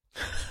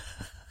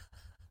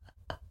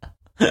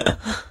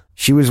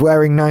 She was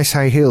wearing nice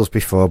high heels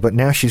before, but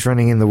now she's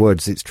running in the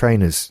woods. It's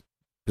trainers,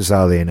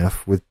 bizarrely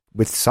enough, with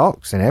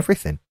socks and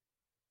everything.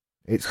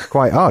 It's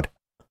quite odd,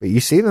 but you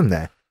see them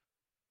there.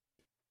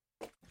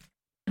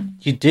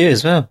 You do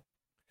as well.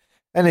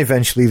 And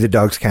eventually the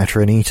dogs catch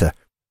her and eat her.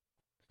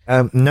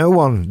 No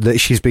one that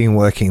she's been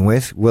working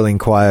with will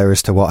inquire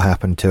as to what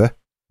happened to her.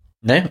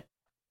 No.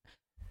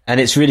 And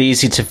it's really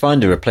easy to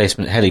find a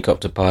replacement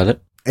helicopter pilot.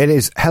 It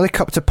is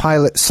helicopter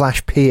pilot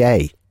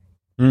 /PA.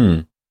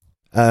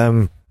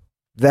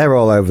 They're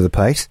all over the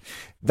place.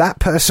 That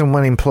person,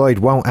 when employed,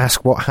 won't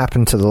ask what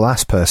happened to the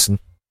last person.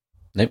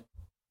 Nope.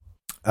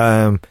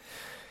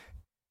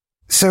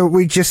 So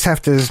we just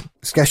have to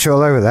sketch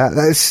all over that.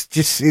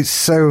 It's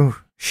so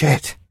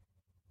shit.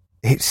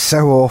 It's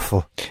so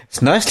awful.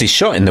 It's nicely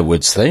shot in the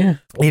woods, though.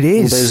 It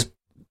is. All those,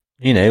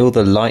 all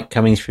the light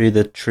coming through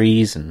the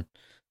trees and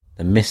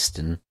the mist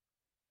and.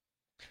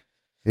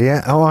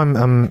 Yeah. Oh,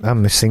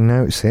 I'm missing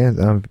notes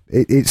here.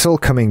 It's all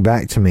coming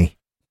back to me,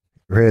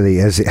 really,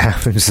 as it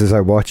happens as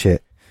I watch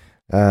it.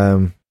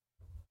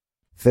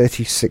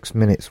 36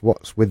 minutes.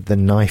 What's with the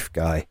knife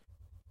guy?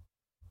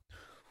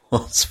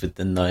 What's with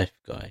the knife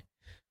guy?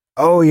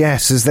 Oh,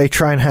 yes, as they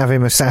try and have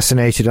him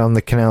assassinated on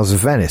the canals of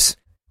Venice.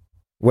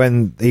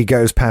 When he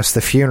goes past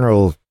the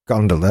funeral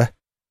gondola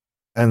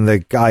and the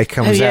guy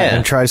comes out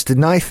and tries to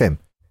knife him.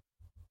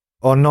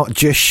 Or not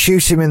just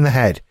shoot him in the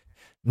head.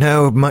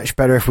 No, much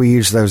better if we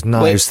use those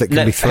knives that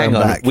can be thrown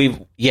back.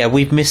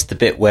 We've missed the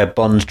bit where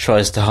Bond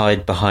tries to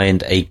hide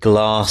behind a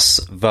glass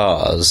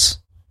vase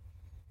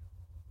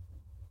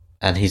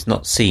and he's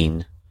not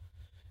seen.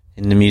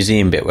 In the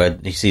museum bit where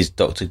he sees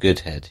Dr.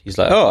 Goodhead, he's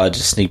like, I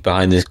just sneak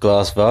behind this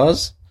glass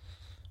vase.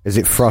 Is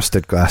it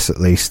frosted glass at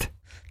least?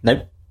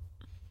 Nope.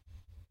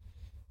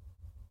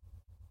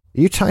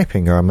 Are you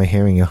typing or am I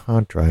hearing your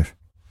hard drive?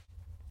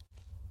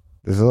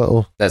 There's a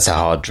little... That's a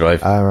hard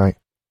drive. All right.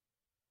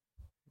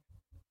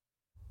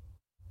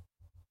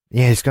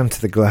 Yeah, he's gone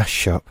to the glass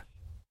shop.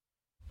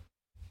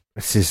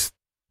 This is...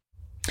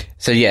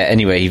 So yeah,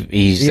 anyway,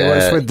 he's...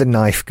 what's with the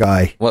knife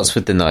guy? What's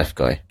with the knife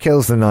guy?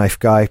 Kills the knife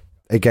guy.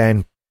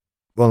 Again,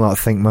 we'll not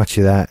think much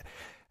of that.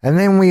 And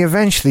then we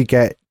eventually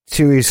get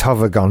to his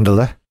hover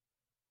gondola.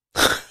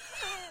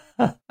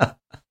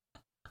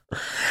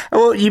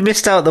 Well, you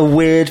missed out the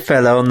weird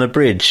fellow on the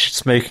bridge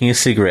smoking a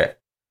cigarette.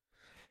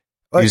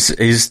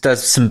 Who's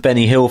does some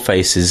Benny Hill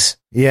faces.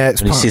 Yeah,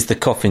 it's when he sees the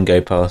coffin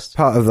go past.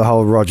 Part of the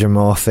whole Roger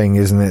Moore thing,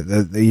 isn't it?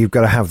 That you've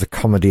got to have the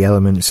comedy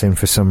elements in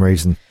for some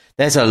reason.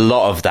 There's a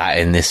lot of that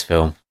in this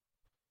film.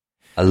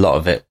 A lot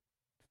of it.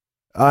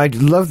 I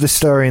love the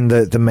story in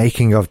the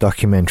making of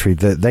documentary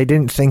that they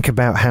didn't think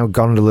about how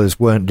gondolas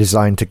weren't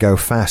designed to go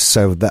fast,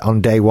 so that on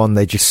day one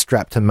they just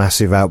strapped a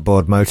massive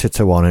outboard motor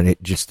to one and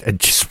it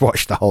just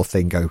watched the whole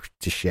thing go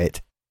to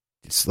shit.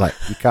 It's like,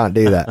 you can't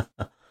do that.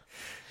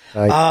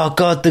 Oh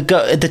god,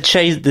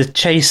 the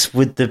chase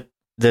with the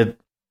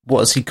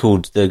what's he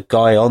called? The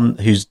guy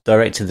who's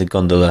directing the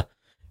gondola,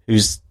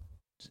 who's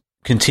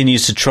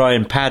continues to try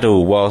and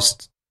paddle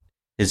whilst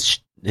his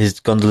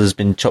gondola's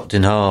been chopped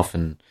in half,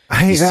 and I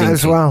hate that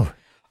as well.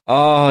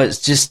 Oh,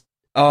 it's so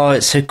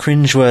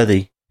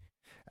cringeworthy.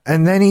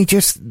 And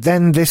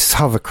then this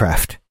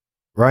hovercraft,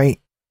 right?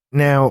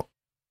 Now,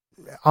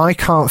 I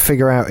can't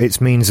figure out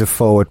its means of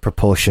forward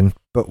propulsion,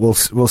 but we'll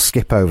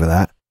skip over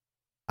that.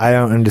 I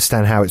don't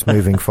understand how it's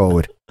moving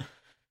forward.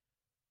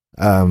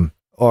 And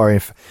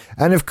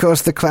of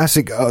course the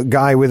classic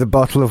guy with a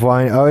bottle of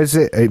wine. Oh, is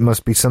it? It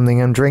must be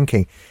something I'm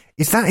drinking.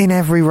 Is that in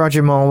every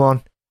Roger Moore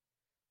one?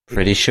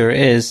 Pretty sure it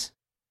is.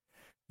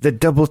 The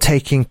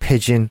double-taking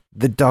pigeon,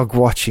 the dog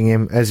watching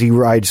him as he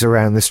rides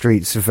around the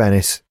streets of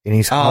Venice in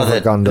his hover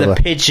gondola.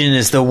 The pigeon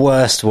is the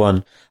worst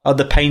one. Oh,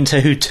 the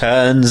painter who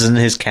turns and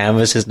his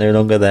canvas is no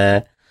longer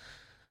there.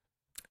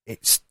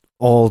 It's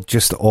all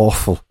just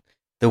awful.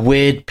 The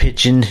weird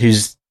pigeon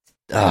who's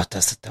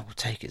does the double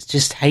take. It's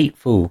just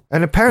hateful.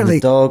 And apparently,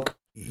 and the dog.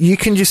 You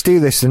can just do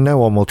this and no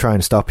one will try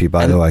and stop you,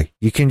 by the way.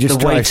 You can just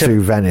drive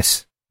through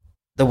Venice.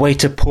 The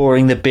waiter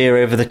pouring the beer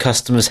over the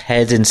customer's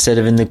head instead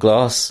of in the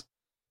glass.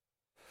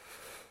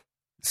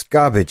 It's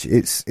garbage.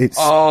 It's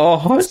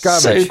garbage.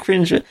 So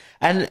cringe.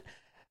 And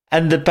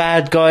the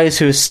bad guys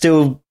who are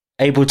still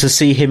able to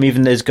see him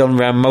even though he's gone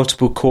around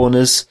multiple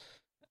corners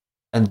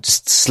and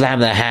just slam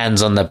their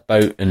hands on the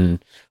boat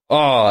and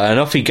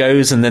off he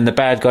goes, and then the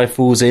bad guy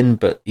falls in,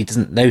 but he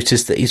doesn't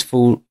notice that he's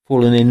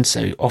fallen in,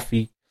 so off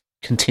he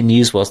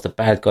continues whilst the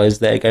bad guy's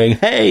there going,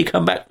 hey,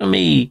 come back to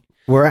me.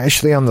 We're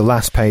actually on the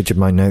last page of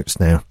my notes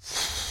now.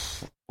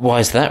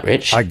 Why is that,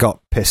 Rich? I got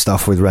pissed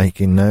off with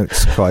ranking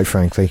notes, quite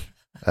frankly.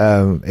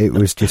 It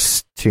was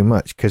just too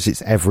much, because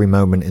it's every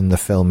moment in the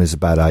film is a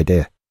bad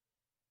idea.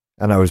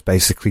 And I was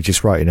basically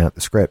just writing out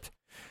the script.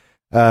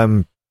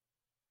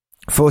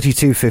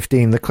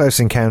 42:15, the Close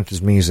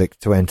Encounters music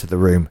to enter the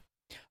room.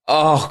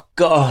 Oh,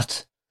 God.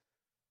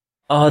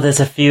 Oh,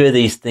 there's a few of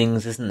these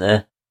things, isn't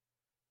there?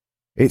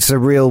 It's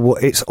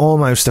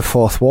almost a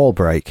fourth wall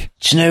break.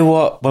 Do you know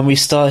what? When we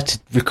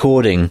started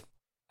recording,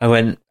 I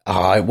went,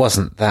 it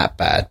wasn't that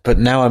bad. But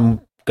now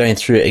I'm going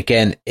through it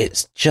again.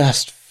 It's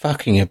just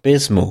fucking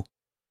abysmal.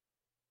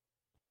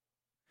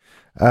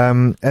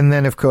 And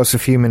then, of course, a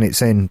few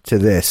minutes into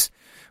this,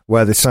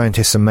 where the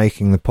scientists are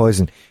making the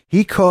poison,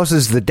 he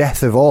causes the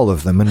death of all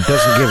of them and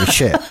doesn't give a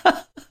shit.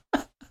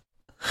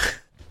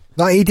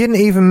 Like, he didn't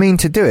even mean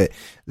to do it.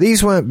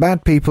 These weren't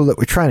bad people that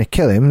were trying to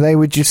kill him. They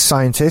were just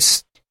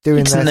scientists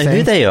doing their thing. He doesn't know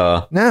who they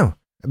are. No,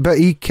 but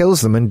he kills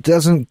them and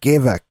doesn't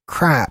give a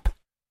crap.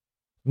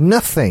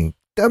 Nothing.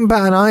 Doesn't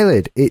bat an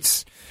eyelid.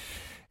 It's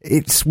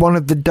one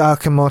of the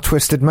darker, more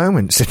twisted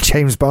moments in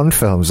James Bond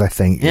films, I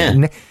think.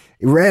 Yeah.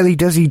 Rarely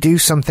does he do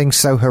something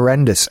so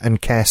horrendous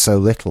and care so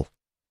little.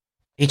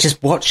 He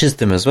just watches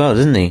them as well,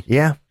 doesn't he?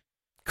 Yeah.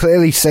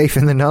 Clearly safe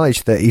in the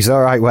knowledge that he's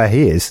all right where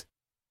he is.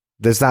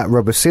 There's that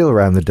rubber seal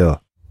around the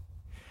door.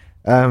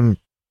 Then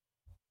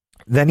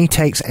he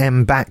takes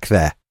M back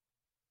there,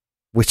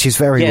 which is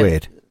very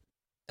weird.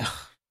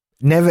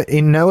 Never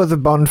in no other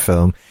Bond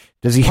film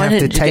does he have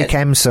to take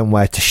M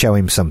somewhere to show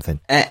him something.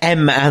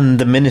 M and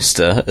the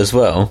minister as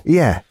well.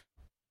 Yeah,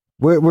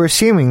 we're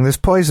assuming there's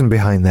poison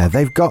behind there.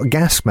 They've got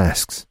gas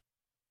masks.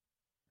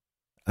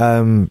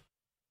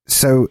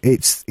 So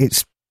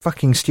it's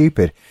fucking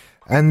stupid.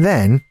 And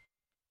then,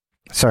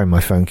 sorry, my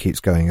phone keeps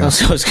going off.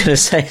 That's what I was going to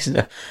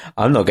say.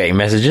 I'm not getting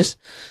messages.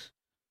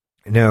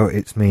 No,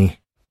 it's me.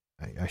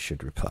 I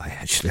should reply.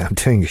 Actually, I'm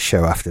doing a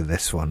show after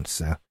this one,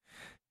 so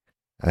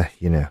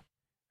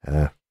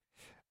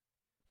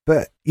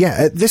But yeah,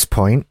 at this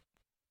point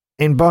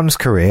in Bond's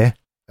career,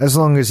 as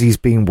long as he's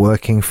been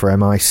working for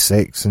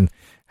MI6 and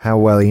how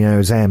well he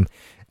knows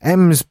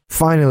M's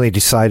finally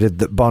decided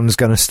that Bond's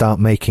going to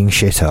start making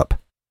shit up.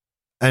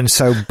 And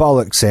so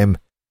bollocks him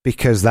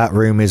because that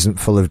room isn't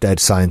full of dead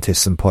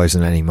scientists and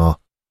poison anymore.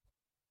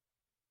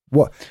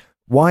 What?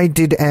 Why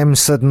did M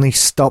suddenly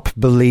stop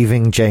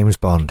believing James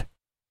Bond?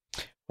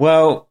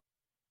 Well,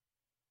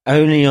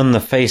 only on the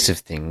face of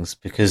things,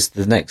 because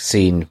the next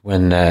scene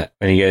when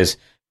he goes,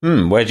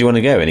 where do you want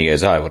to go? And he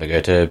goes, I want to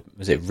go to,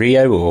 was it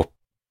Rio or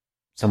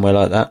somewhere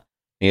like that?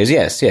 And he goes,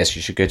 yes,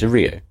 you should go to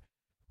Rio.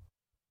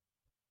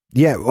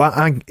 Yeah,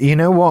 well, you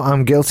know what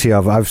I'm guilty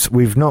of?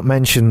 We've not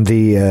mentioned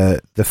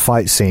the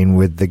fight scene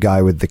with the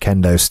guy with the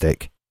kendo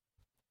stick.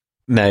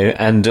 No,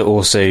 and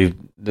also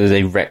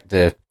they wrecked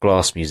the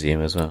glass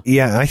museum as well.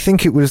 Yeah, I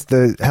think it was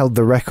held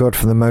the record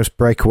for the most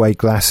breakaway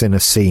glass in a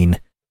scene.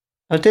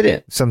 Oh, did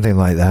it? Something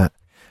like that.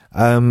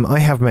 I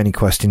have many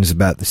questions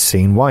about this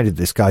scene. Why did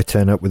this guy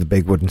turn up with a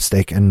big wooden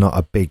stick and not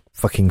a big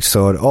fucking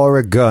sword or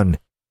a gun?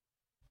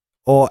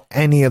 Or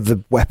any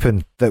other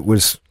weapon that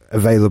was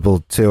available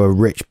to a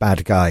rich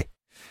bad guy?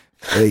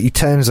 He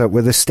turns up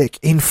with a stick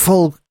in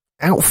full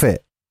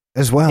outfit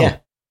as well. Yeah.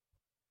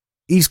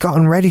 He's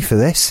gotten ready for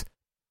this.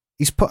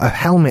 He's put a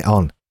helmet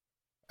on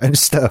and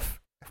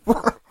stuff.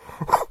 What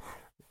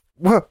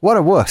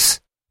a wuss.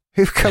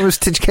 Who comes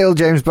to kill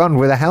James Bond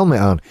with a helmet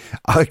on?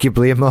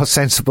 Arguably a more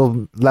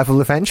sensible level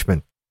of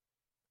henchman,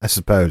 I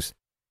suppose.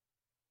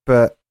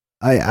 But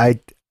I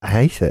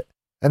hate it.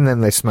 And then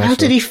they smash How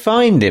did he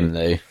find him,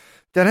 though?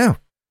 Don't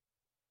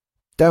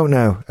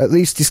know. At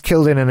least he's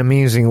killed in an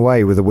amusing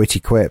way with a witty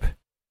quip.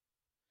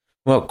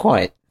 Well,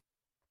 quite.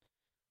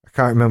 I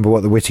can't remember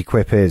what the witty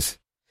quip is.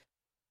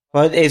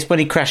 Well, it's when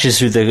he crashes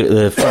through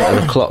the front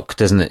of the clock,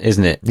 isn't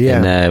it?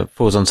 Yeah. And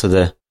falls onto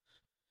the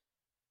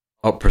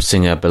opera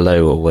singer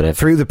below or whatever.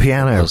 Through the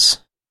piano.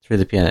 Through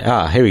the piano.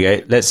 Ah, here we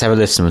go. Let's have a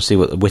listen and see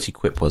what the witty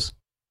quip was.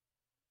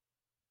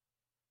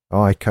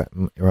 Oh, I cut.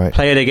 Right.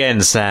 Play it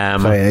again,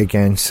 Sam.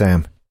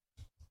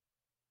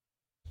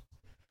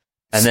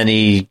 And then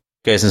he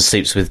goes and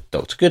sleeps with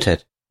Dr.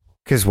 Goodhead.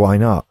 Because why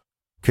not?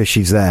 Because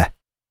she's there.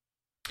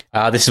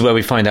 This is where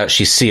we find out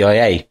she's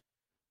CIA.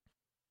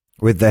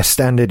 With their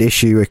standard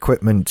issue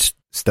equipment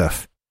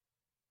stuff.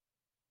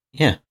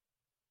 Yeah.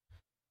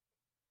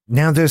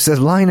 Now there's a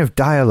line of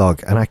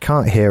dialogue and I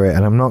can't hear it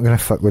and I'm not going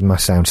to fuck with my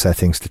sound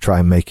settings to try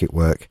and make it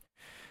work.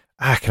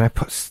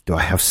 Do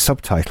I have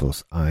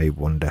subtitles? I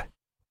wonder.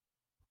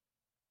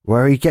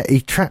 Where he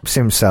traps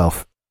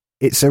himself.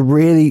 It's a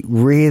really,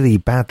 really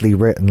badly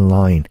written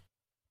line.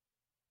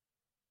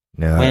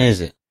 No. Where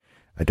is it?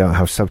 I don't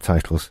have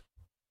subtitles.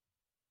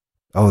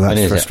 Oh,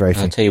 that's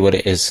frustrating. I'll tell you what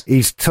it is.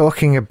 He's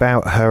talking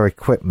about her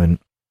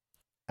equipment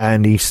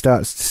and he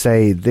starts to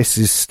say, this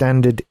is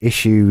standard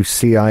issue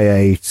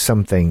CIA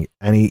something.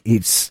 And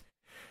it's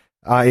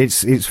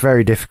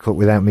very difficult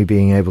without me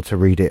being able to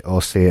read it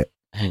or see it.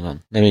 Hang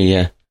on. Let me,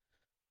 I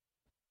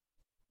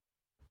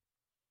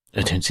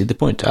don't see the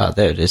point.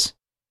 There it is.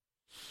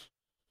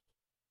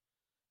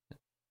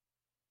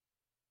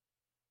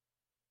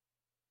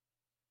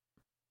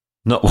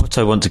 Not what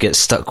I want to get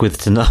stuck with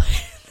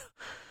tonight.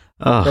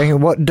 Oh.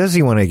 What does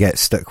he want to get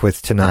stuck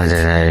with tonight?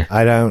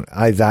 I don't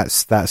know.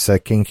 That's a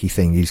kinky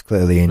thing he's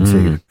clearly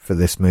into for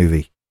this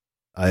movie.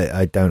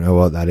 I don't know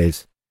what that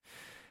is.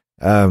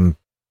 Come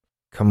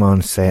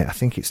on, say it. I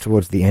think it's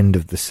towards the end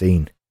of the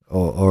scene,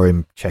 or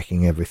him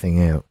checking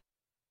everything out.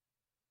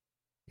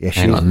 Yeah,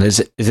 hang on. Is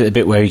it a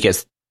bit where he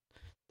gets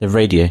the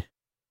radio?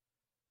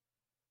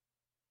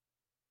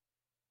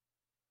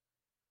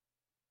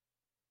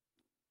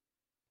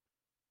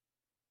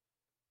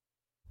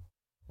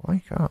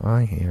 Why can't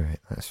I hear it?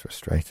 That's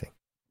frustrating.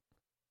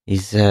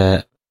 He's,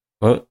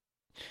 product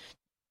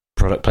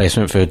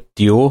placement for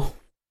Dior.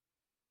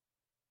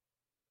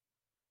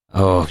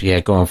 Oh, yeah,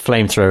 go on,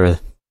 flamethrower.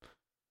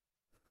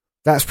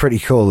 That's pretty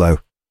cool, though.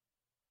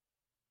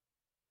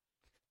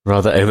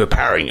 Rather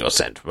overpowering your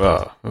scent.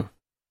 Oh.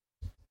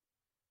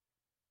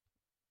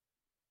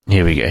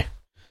 Here we go.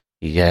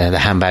 Yeah, the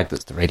handbag,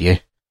 that's the radio.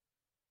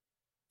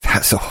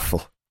 That's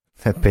awful.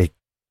 That big,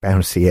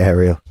 bouncy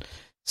aerial.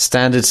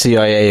 Standard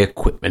CIA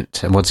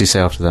equipment. And what does he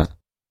say after that?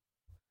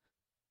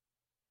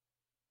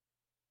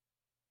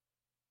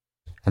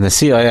 And the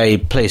CIA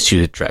placed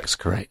you at Drax,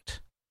 correct?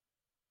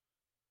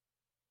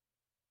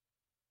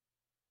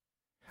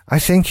 I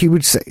think he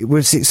would say,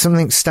 was it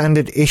something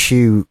standard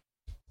issue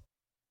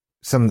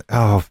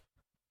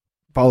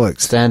bollocks.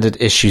 Standard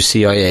issue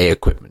CIA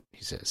equipment,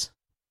 he says.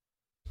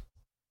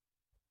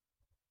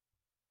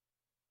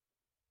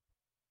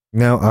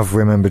 No, I've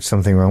remembered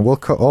something wrong. We'll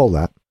cut all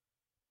that.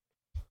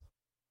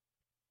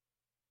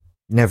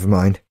 Never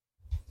mind.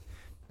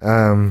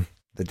 The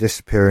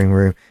disappearing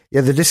room.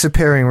 Yeah, the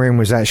disappearing room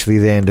was actually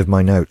the end of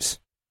my notes.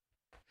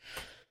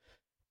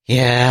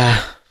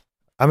 Yeah.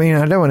 I mean,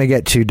 I don't want to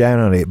get too down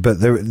on it, but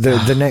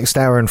the next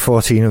hour and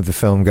 14 of the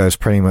film goes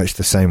pretty much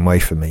the same way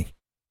for me.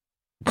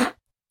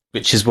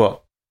 Which is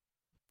what?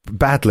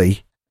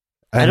 Badly.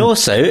 And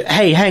also,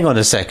 hey, hang on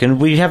a second.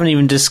 We haven't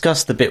even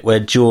discussed the bit where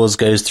Jaws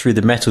goes through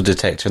the metal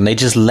detector and they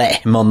just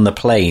let him on the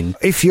plane.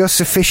 If you're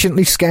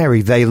sufficiently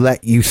scary, they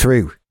let you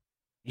through.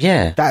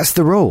 Yeah. That's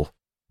the rule.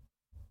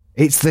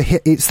 It's the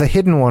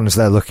hidden ones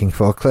they're looking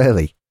for,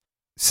 clearly.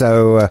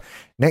 So,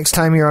 next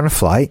time you're on a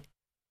flight,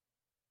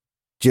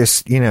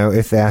 just,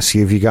 if they ask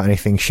you if you got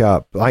anything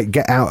sharp,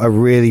 get out a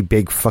really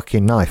big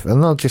fucking knife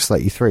and they'll just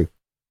let you through.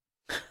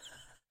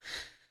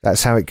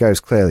 That's how it goes,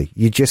 clearly.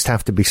 You just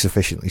have to be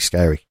sufficiently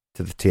scary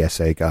to the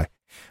TSA guy.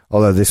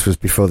 Although this was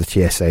before the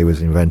TSA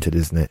was invented,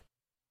 isn't it?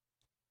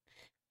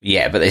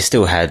 Yeah, but they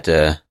still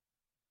had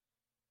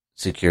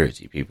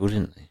security people,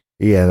 didn't they?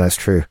 Yeah, that's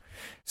true.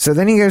 So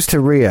then he goes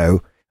to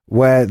Rio,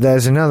 where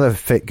there's another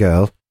fit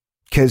girl,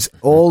 because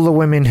all the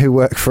women who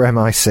work for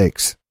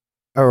MI6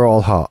 are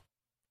all hot.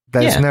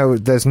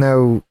 There's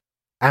no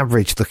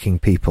average-looking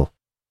people,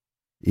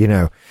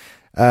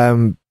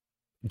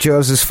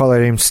 Jaws has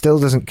followed him, still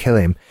doesn't kill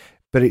him,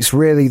 but it's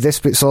really, this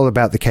bit's all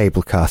about the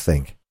cable car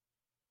thing.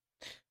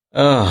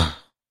 Oh.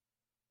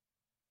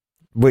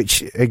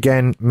 Which,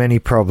 again, many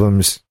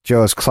problems.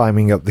 Jaws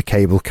climbing up the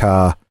cable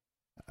car,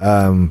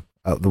 up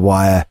the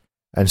wire,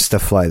 and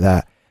stuff like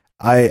that.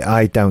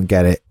 I don't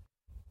get it.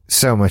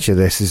 So much of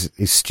this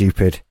is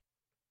stupid.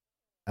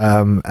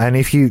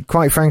 And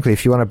quite frankly,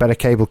 if you want a better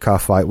cable car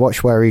fight,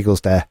 watch Where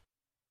Eagles Dare.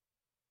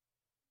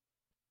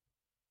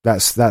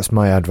 That's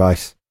my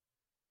advice.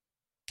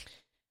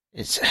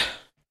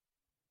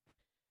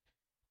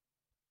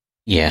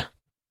 Yeah.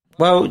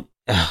 Well,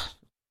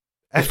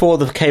 before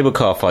the cable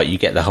car fight, you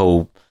get the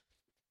whole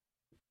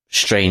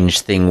strange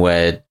thing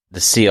where the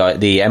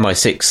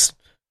MI6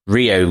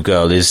 Rio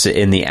girl is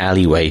in the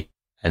alleyway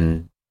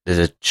and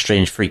there's a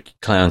strange freaky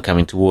clown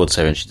coming towards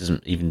her and she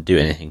doesn't even do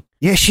anything.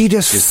 Yeah, she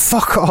does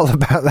fuck all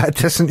about that,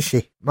 doesn't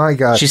she? My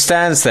God. She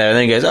stands there and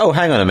then goes, oh,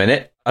 hang on a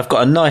minute. I've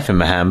got a knife in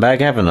my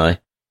handbag, haven't I?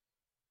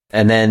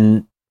 And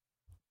then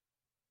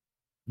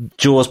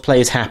Jaws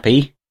plays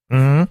happy.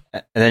 Mm-hmm.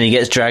 And then he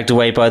gets dragged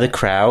away by the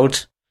crowd.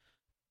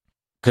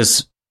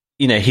 Because,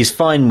 he's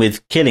fine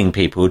with killing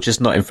people, just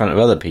not in front of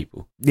other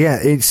people. Yeah,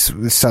 it's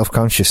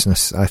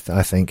self-consciousness, I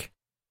think.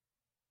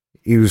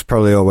 He was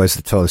probably always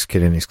the tallest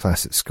kid in his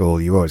class at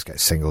school. You always get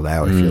singled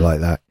out if you're like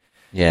that.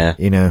 Yeah.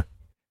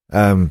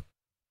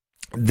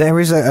 There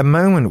is a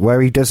moment where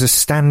he does a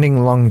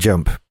standing long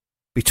jump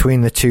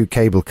between the two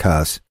cable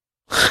cars.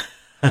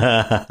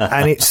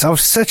 And it's of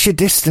such a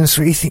distance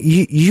where you think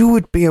you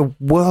would be a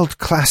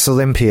world-class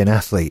Olympian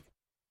athlete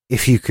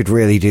if you could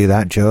really do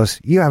that, Jaws.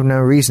 You have no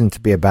reason to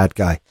be a bad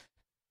guy.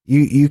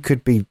 You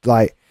could be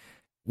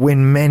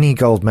win many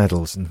gold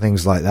medals and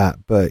things like that,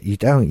 but you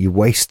don't. You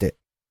waste it.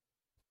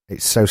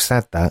 It's so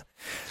sad that.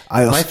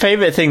 My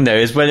favourite thing, though,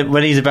 is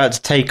when he's about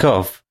to take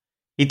off,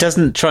 he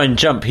doesn't try and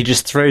jump, he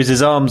just throws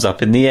his arms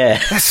up in the air.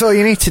 That's all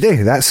you need to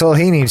do. That's all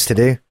he needs to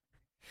do.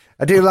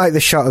 I do like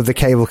the shot of the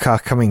cable car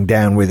coming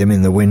down with him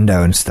in the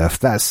window and stuff.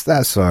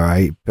 That's all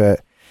right,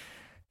 but,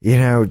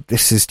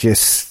 this is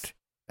just...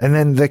 And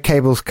then the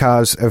cable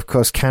cars, of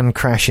course, can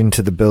crash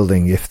into the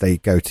building if they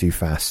go too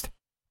fast.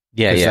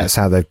 Yeah. That's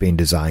how they've been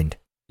designed.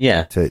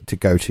 Yeah. To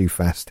go too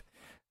fast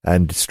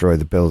and destroy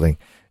the building.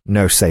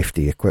 No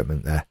safety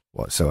equipment there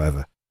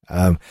whatsoever.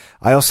 I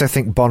also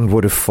think Bond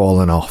would have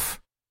fallen off.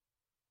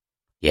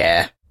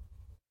 Yeah.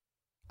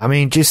 I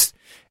mean, just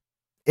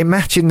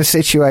imagine the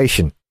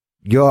situation.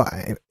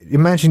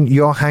 Imagine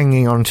you're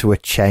hanging onto a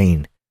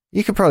chain.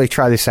 You could probably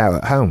try this out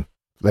at home,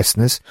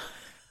 listeners.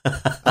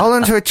 Hold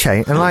onto a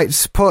chain and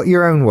support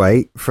your own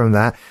weight from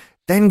that.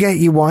 Then get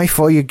your wife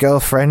or your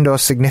girlfriend or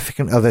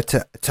significant other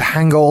to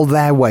hang all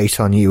their weight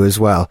on you as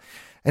well.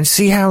 And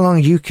see how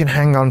long you can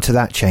hang on to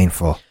that chain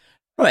for.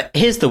 Right,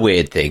 here's the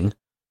weird thing.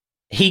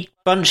 He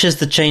bunches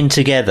the chain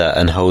together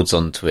and holds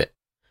onto it.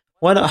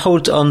 Why not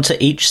hold on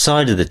to each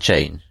side of the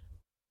chain?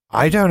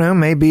 I don't know.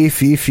 Maybe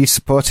if you're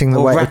supporting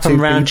the weight of two people. Or wrap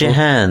them around your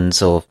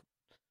hands, or...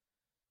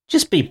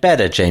 Just be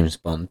better, James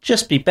Bond.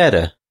 Just be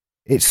better.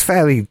 It's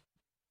fairly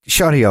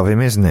shoddy of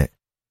him, isn't it?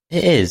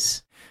 It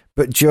is.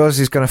 But Jaws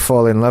is going to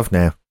fall in love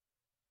now.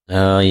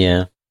 Oh,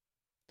 yeah.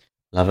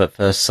 Love at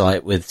first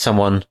sight with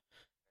someone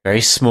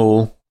very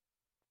small,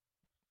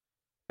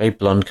 very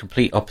blonde,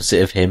 complete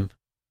opposite of him.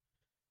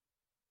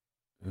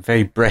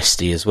 Very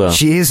breasty as well.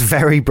 She is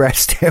very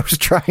breasty. I was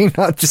trying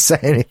not to say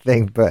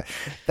anything, but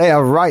they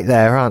are right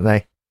there, aren't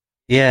they?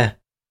 Yeah.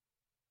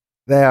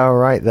 They are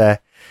right there.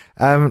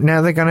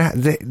 Now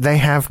they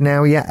have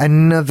now yet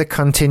another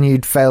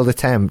continued failed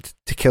attempt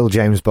to kill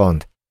James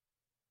Bond.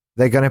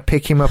 They're going to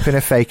pick him up in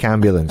a fake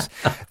ambulance.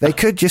 They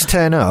could just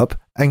turn up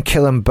and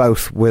kill them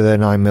both with a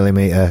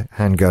 9mm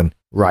handgun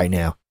right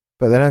now.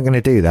 But they're not going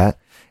to do that,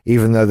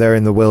 even though they're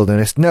in the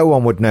wilderness. No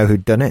one would know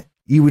who'd done it.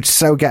 You would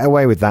so get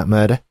away with that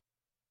murder.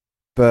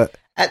 But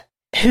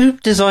who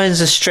designs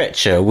a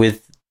stretcher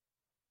with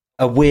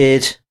a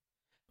weird...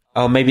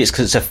 Oh, maybe it's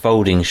because it's a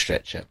folding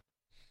stretcher.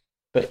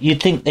 But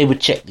you'd think they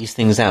would check these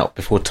things out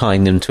before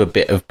tying them to a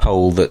bit of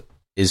pole that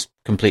is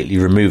completely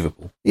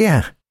removable.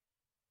 Yeah.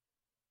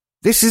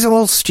 This is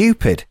all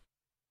stupid.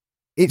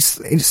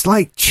 It's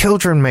like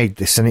children made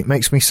this, and it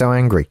makes me so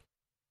angry.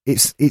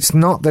 It's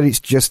not that it's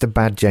just a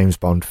bad James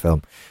Bond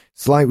film.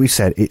 It's like we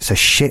said, it's a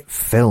shit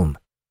film.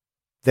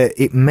 That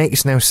it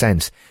makes no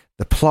sense.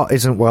 The plot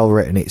isn't well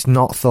written. It's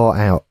not thought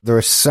out. There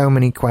are so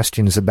many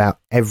questions about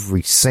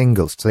every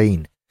single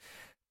scene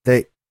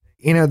that,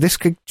 this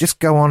could just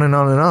go on and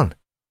on and on.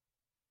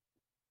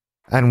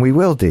 And we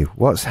will do.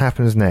 What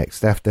happens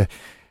next after...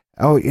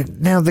 Oh,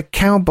 now the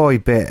cowboy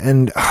bit,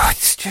 and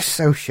it's just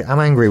so shit. I'm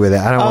angry with it.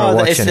 I don't want to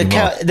watch it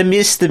anymore.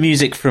 The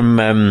music from...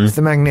 It's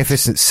the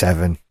Magnificent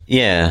Seven.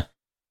 Yeah.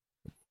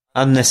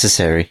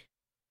 Unnecessary.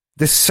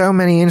 There's so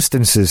many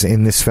instances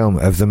in this film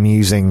of them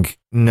using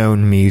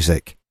known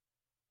music.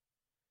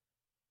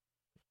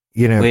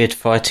 Weird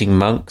fighting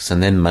monks,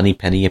 and then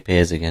Moneypenny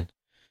appears again.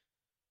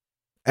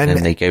 And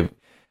then they go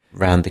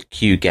round the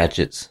Q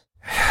gadgets.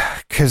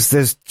 Because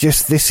there's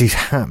just, this is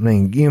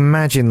happening. You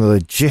imagine the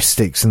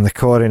logistics and the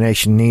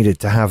coordination needed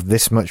to have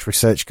this much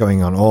research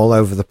going on all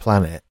over the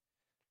planet.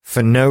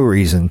 For no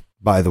reason,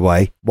 by the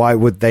way. Why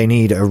would they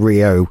need a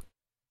Rio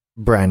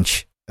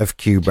branch of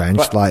Q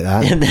branch like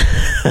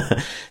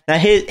that? Now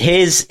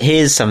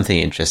here's something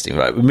interesting,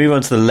 right? We move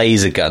on to the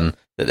laser gun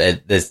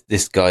that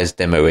this guy's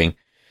demoing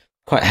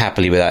quite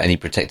happily without any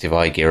protective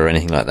eye gear or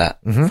anything like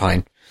that. Mm-hmm.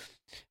 Fine.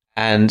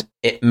 And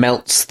it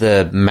melts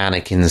the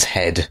mannequin's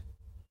head.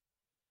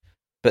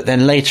 But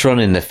then later on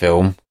in the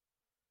film,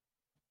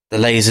 the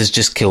lasers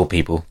just kill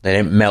people. They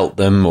don't melt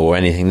them or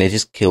anything. They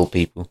just kill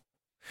people.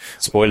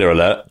 Spoiler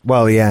alert.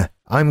 Well, yeah.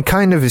 I'm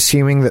kind of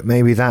assuming that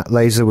maybe that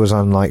laser was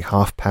on like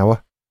half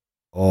power,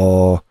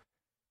 or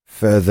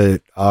further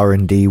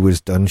R&D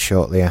was done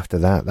shortly after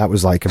that. That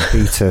was like a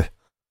beta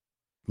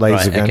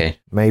laser gun. Okay.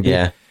 Maybe.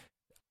 Yeah.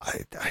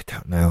 I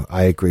don't know.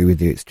 I agree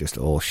with you. It's just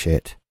all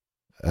shit.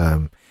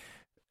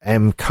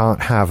 M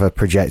can't have a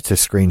projector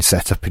screen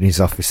set up in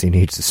his office. He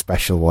needs a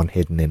special one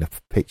hidden in a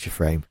picture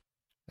frame.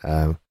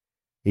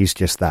 He's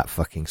just that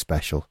fucking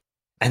special.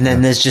 And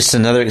then there's just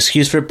another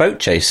excuse for a boat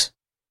chase.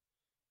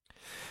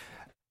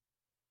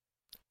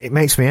 It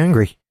makes me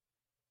angry.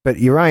 But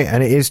you're right,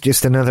 and it is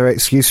just another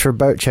excuse for a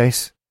boat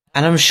chase.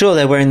 And I'm sure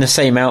they're wearing the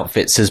same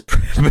outfits as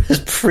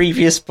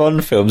previous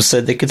Bond films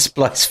so they could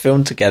splice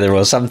film together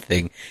or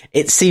something.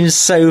 It seems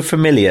so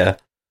familiar.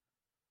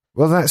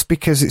 Well, that's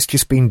because it's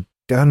just been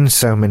done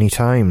so many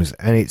times,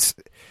 and it's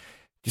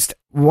just,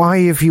 why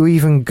have you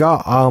even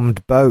got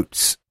armed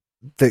boats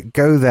that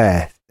go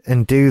there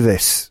and do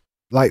this?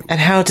 Like, and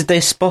how did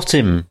they spot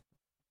him?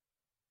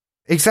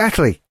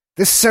 Exactly.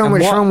 There's so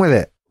much wrong with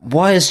it.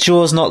 Why has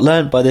Jaws not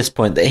learnt by this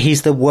point that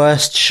he's the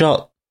worst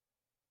shot?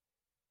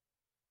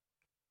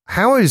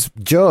 How has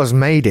Jaws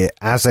made it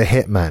as a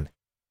hitman?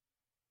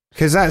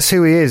 Because that's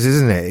who he is,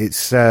 isn't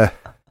it?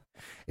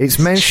 It's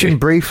mentioned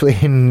briefly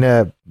in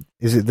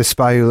is it The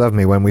Spy Who Loved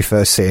Me when we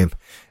first see him,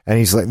 and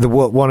he's like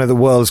one of the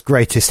world's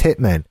greatest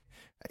hitmen.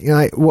 You're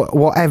like,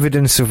 what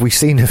evidence have we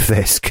seen of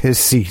this?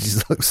 Because he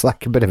looks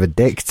like a bit of a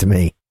dick to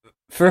me.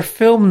 For a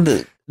film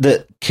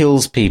that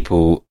kills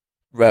people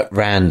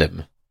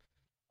random,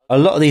 a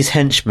lot of these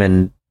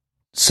henchmen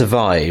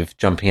survive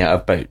jumping out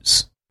of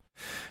boats.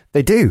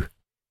 They do.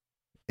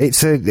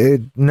 It's a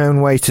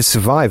known way to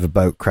survive a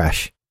boat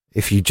crash.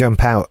 If you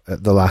jump out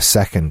at the last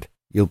second,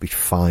 you'll be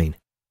fine.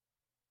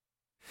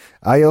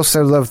 I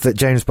also love that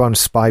James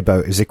Bond's spy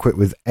boat is equipped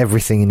with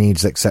everything he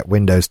needs except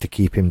windows to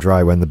keep him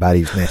dry when the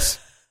baddies miss.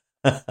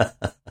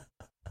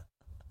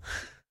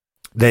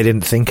 They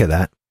didn't think of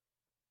that.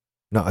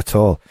 Not at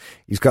all.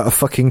 He's got a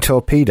fucking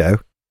torpedo.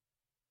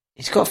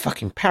 He's got a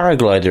fucking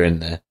paraglider in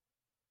there.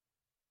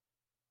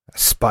 A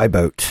spy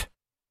boat.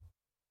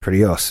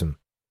 Pretty awesome.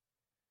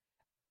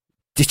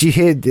 Did you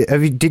hear?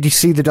 Did you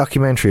see the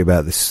documentary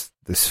about this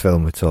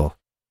film at all?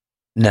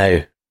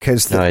 No.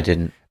 No, I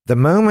didn't. The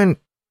moment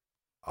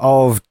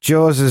of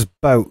Jaws's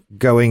boat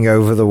going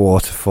over the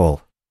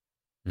waterfall.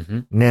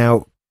 Mm-hmm.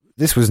 Now,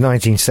 this was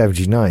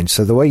 1979,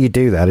 so the way you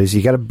do that is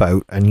you get a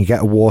boat and you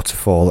get a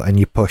waterfall and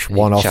you push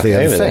one off the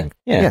other thing.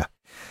 Yeah.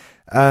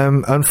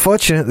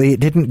 Unfortunately, it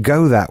didn't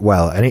go that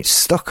well, and it's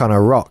stuck on a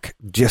rock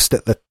just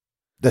at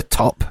the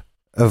top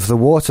of the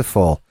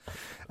waterfall.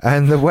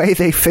 And the way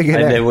they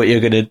figured out... I know what you're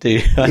going to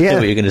do. I know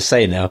what you're going to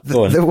say now.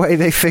 Go on. The way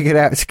they figured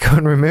out to go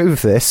and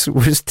remove this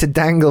was to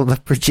dangle the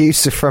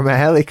producer from a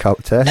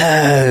helicopter.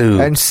 No!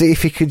 And see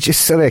if he could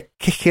just sort of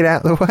kick it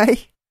out of the way.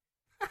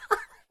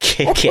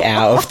 Kick it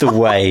out of the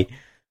way?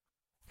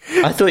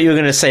 I thought you were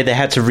going to say they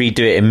had to redo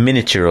it in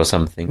miniature or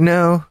something.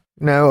 No,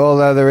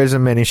 although there is a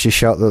miniature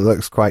shot that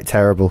looks quite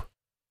terrible,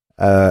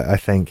 I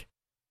think.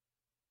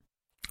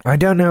 I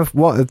don't know if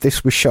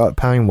this was shot at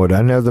Pinewood.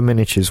 I know the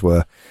miniatures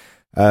were,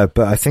 but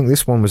I think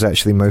this one was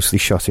actually mostly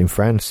shot in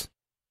France.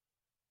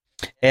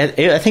 I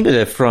think it was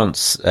a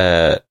France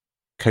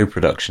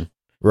co-production.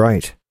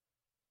 Right.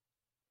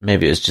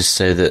 Maybe it was just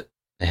so that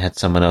they had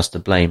someone else to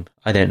blame.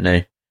 I don't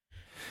know.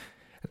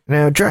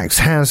 Now, Drax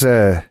has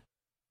a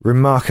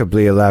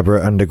remarkably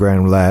elaborate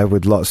underground lair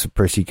with lots of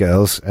pretty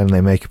girls, and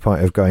they make a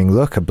point of going,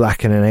 look, a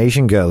black and an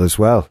Asian girl as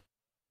well.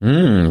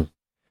 Mm.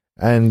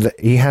 And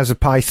he has a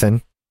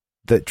python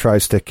that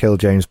tries to kill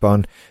James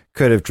Bond.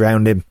 Could have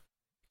drowned him,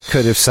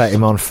 could have set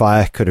him on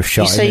fire, could have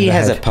shot him in the head. You say he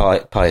has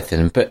a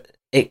python, but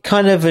it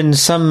kind of, in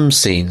some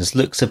scenes,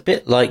 looks a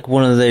bit like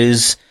one of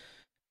those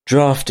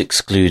draft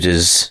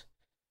excluders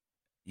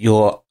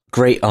your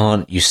great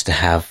aunt used to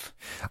have.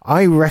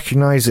 I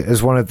recognise it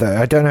as one of the...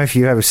 I don't know if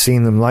you've ever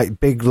seen them, like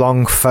big,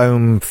 long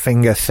foam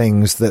finger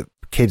things that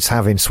kids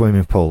have in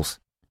swimming pools.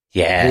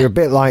 Yeah. They're a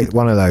bit like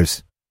one of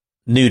those.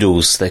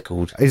 Noodles, they're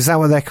called. Is that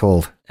what they're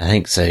called? I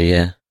think so,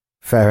 yeah.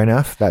 Fair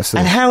enough.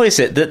 And how is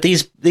it that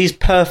these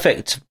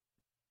perfect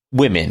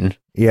women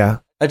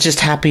are just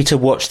happy to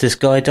watch this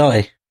guy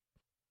die?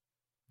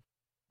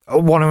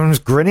 One of them's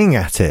grinning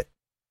at it.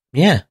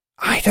 Yeah.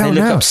 I don't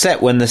know. They look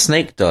upset when the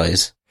snake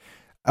dies.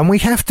 And we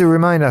have to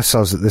remind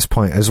ourselves at this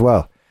point as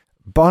well,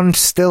 Bond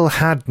still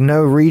had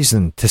no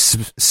reason to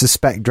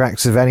suspect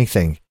Drax of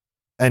anything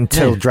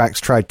until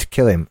Drax tried to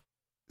kill him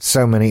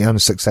so many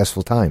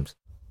unsuccessful times.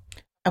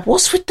 And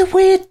what's with the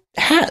weird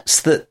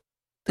hats that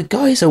the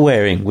guys are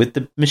wearing with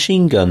the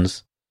machine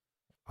guns?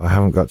 I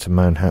haven't got to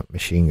Manhattan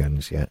machine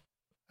guns yet.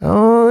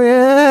 Oh,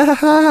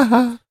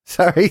 yeah.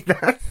 Sorry.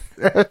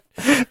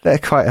 They're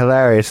quite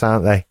hilarious,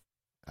 aren't they?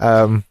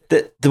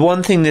 The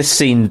one thing this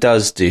scene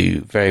does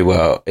do very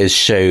well is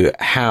show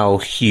how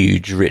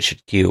huge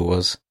Richard Kiel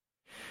was.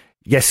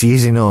 Yes, he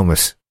is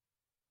enormous.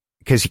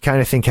 Because you kind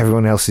of think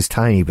everyone else is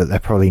tiny, but they're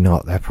probably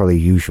not. They're probably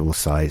usual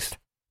sized.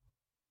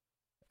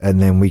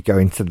 And then we go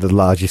into the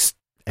largest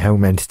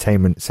home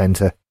entertainment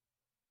centre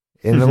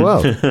in the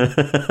world.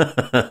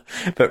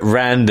 But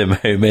random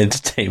home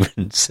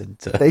entertainment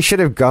centre. They should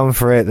have gone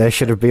for it. There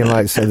should have been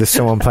like, so there's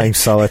someone playing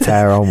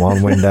solitaire on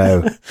one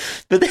window.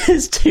 But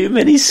there's too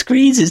many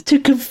screens. It's too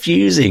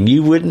confusing.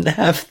 You wouldn't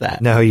have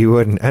that. No, you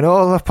wouldn't. And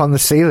all up on the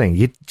ceiling.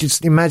 You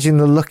just imagine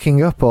the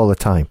looking up all the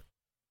time.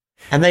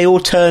 And they all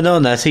turn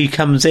on as he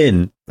comes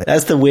in.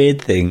 That's the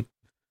weird thing.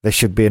 There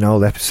should be an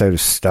old episode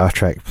of Star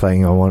Trek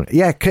playing on one.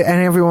 Yeah,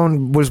 and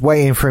everyone was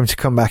waiting for him to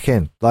come back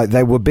in. Like,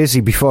 they were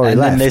busy before he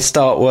left. And then they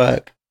start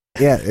work.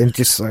 Yeah, and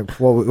just like,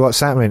 what's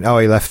happening? Oh,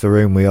 he left the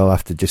room. We all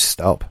have to just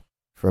stop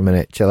for a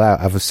minute. Chill out.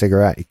 Have a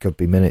cigarette. It could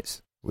be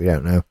minutes. We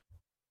don't know.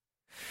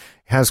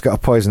 He has got a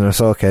poisonous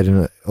orchid in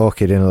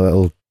a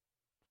little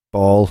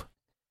ball.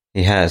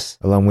 He has.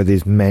 Along with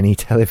his many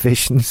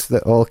televisions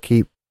that all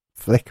keep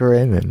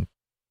flickering and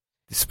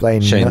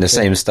displaying showing nothing. The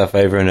same stuff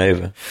over and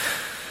over.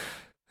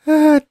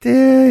 Oh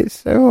dear, it's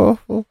so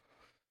awful.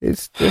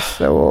 It's just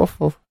so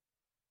awful.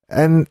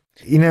 And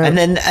you know, and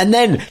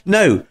then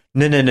no.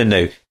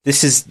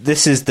 This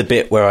is the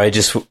bit where I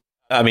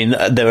mean,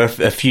 there were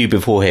a few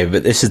before here,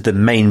 but this is the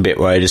main bit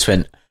where I just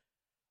went,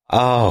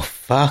 oh,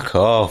 fuck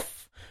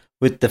off.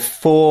 With the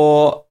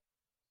 4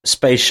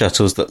 space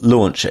shuttles that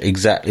launch at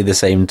exactly the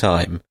same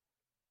time,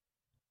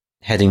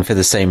 heading for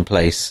the same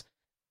place.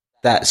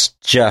 That's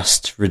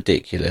just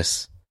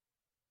ridiculous.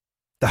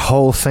 The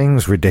whole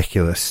thing's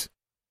ridiculous.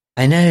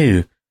 I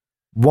know.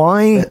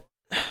 Why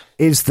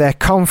is their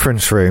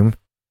conference room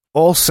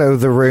also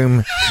the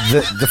room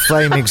that the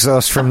flame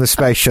exhaust from the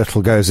space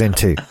shuttle goes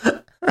into?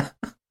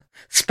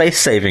 Space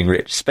saving,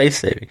 Rich. Space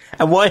saving.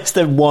 And why is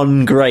there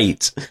one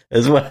grate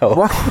as well?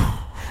 What?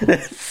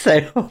 It's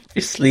so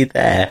obviously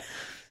there.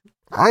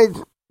 I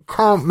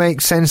can't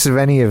make sense of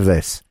any of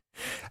this.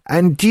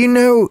 And do you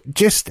know,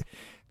 just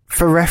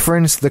for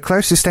reference, the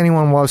closest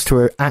anyone was to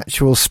an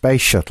actual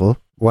space shuttle,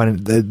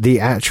 when the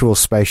actual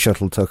space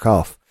shuttle took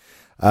off,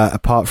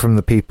 apart from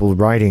the people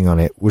riding on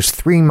it, was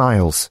 3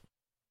 miles.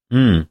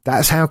 Mm.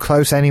 That's how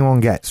close anyone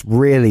gets.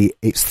 Really,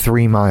 it's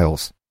 3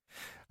 miles.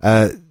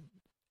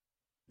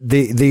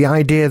 The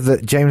idea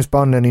that James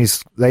Bond and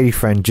his lady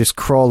friend just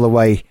crawl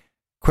away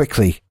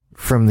quickly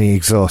from the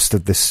exhaust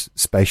of this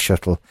space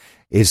shuttle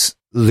is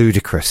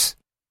ludicrous.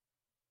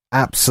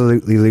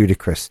 Absolutely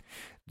ludicrous.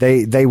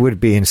 They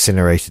would be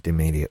incinerated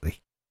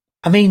immediately.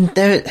 I mean,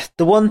 the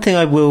one thing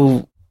I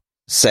will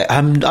say,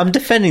 I'm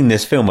defending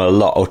this film a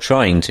lot, or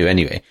trying to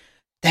anyway.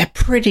 They're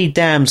pretty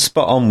damn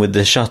spot on with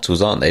the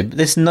shuttles, aren't they?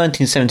 This is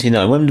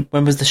 1979.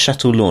 When was the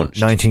shuttle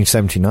launched?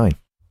 1979.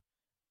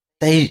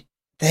 They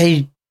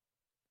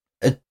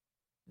are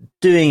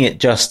doing it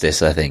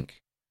justice, I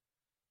think.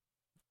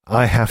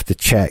 I have to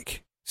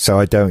check so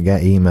I don't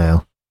get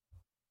email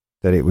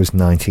that it was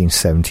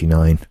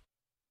 1979.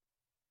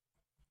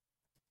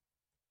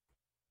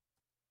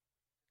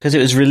 Because it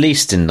was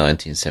released in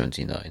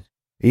 1979.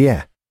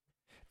 Yeah.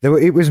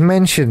 It was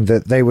mentioned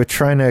that they were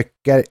trying to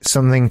get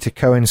something to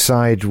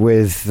coincide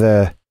with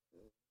the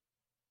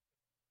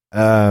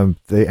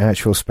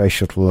actual space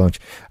shuttle launch.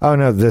 Oh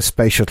no, the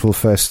space shuttle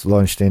first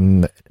launched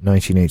in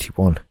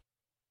 1981.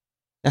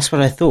 That's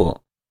what I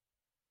thought.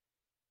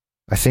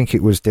 I think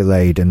it was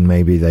delayed, and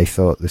maybe they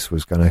thought this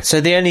was going to... So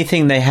the only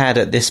thing they had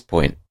at this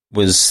point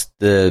was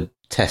the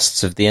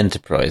tests of the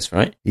Enterprise,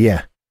 right?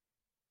 Yeah.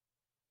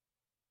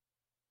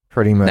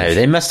 Pretty much. No,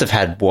 they must have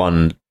had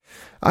one...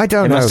 I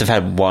don't know. They must have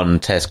had one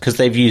test, because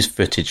they've used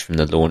footage from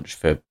the launch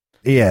for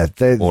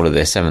all of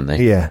this, haven't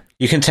they? Yeah.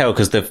 You can tell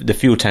because the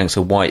fuel tanks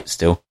are white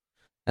still.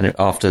 And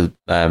after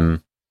a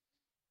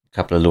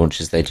couple of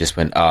launches, they just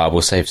went,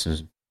 we'll save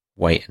some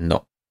weight and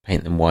not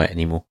paint them white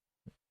anymore.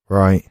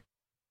 Right.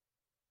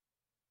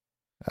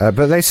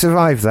 But they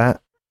survived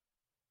that.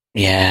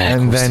 Yeah,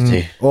 and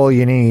then all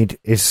you need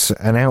is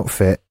an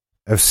outfit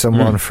of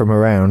someone from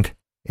around,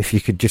 if you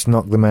could just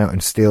knock them out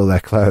and steal their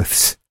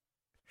clothes.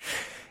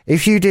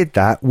 If you did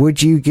that,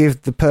 would you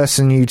give the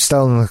person you'd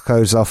stolen the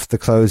clothes off the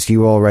clothes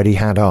you already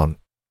had on?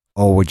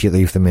 Or would you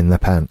leave them in their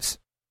pants?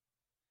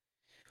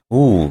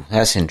 Ooh,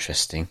 that's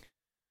interesting.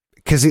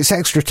 Because it's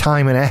extra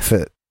time and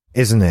effort,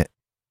 isn't it?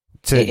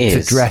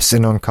 To dress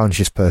an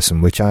unconscious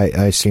person, which I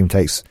assume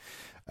takes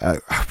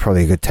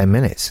probably a good 10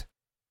 minutes.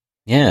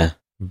 Yeah.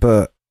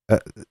 But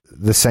at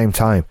the same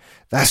time,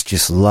 that's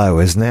just low,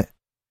 isn't it?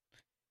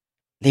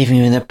 Leaving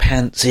you in their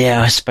pants,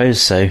 yeah, I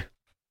suppose so.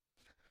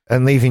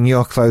 And leaving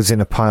your clothes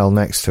in a pile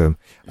next to them.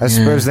 I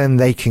suppose then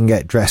they can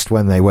get dressed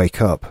when they wake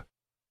up.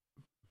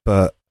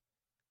 But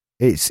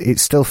it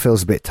still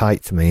feels a bit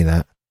tight to me,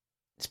 that.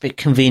 It's a bit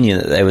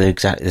convenient that they were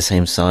exactly the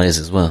same size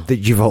as well. That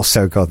you've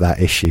also got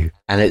that issue.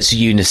 And it's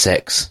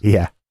unisex.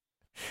 Yeah.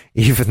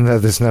 Even though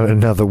there's not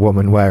another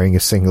woman wearing a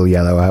single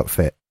yellow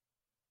outfit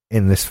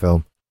in this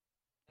film.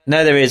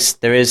 No, there is.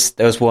 There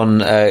was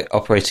one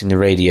operating the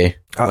radio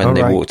when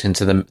they walked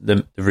into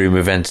the room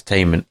of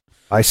entertainment.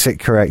 I sit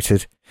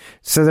corrected.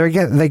 So they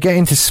get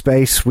into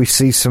space. We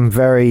see some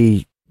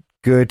very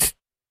good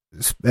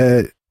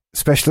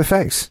special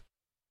effects.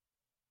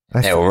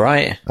 They're all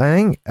right. I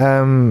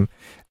think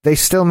they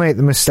still make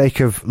the mistake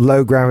of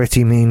low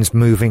gravity means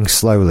moving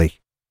slowly.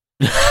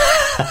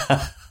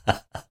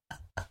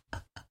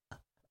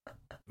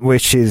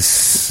 Which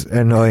is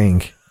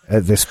annoying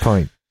at this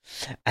point.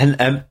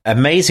 And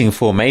amazing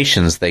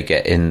formations they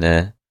get in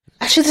there.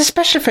 Actually, the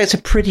special effects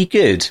are pretty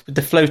good with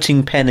the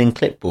floating pen and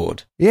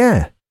clipboard.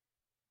 Yeah.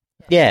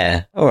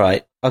 Yeah, all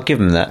right. I'll give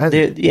them that.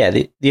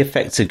 The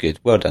effects are good.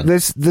 Well done.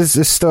 There's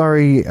a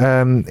story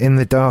in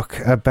the doc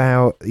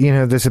about,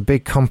 there's a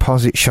big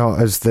composite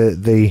shot as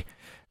the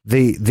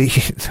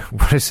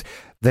what is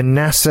the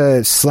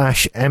NASA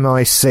 /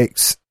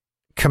 MI6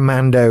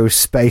 Commando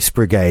Space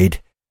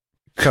Brigade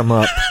come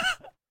up.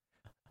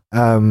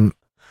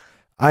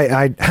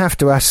 I'd have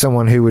to ask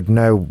someone who would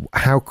know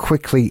how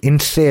quickly, in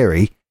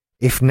theory,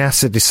 if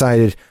NASA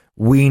decided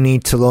we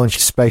need to launch a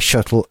space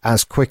shuttle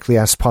as quickly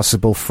as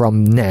possible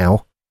from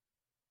now,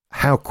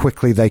 how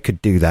quickly they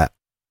could do that.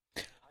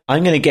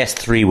 I'm going to guess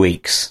 3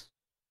 weeks.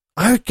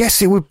 I would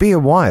guess it would be a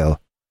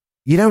while.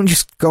 You don't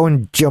just go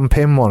and jump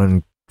in one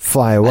and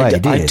fly away,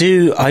 do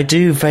you? I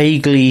do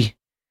vaguely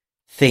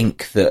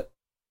think that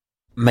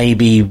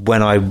maybe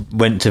when I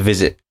went to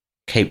visit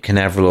Cape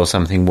Canaveral or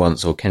something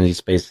once, or Kennedy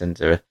Space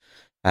Center,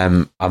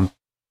 I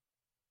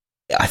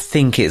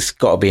think it's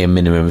got to be a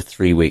minimum of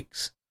 3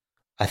 weeks.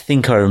 I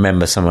think I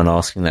remember someone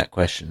asking that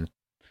question.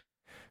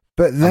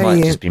 But I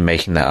might just be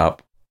making that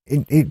up.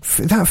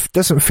 That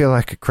doesn't feel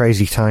like a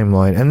crazy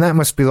timeline, and that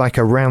must be like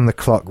around the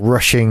clock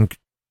rushing,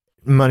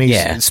 money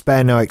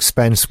spare no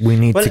expense. We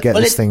need to get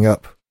this thing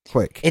up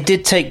quick. It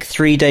did take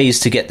 3 days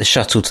to get the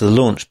shuttle to the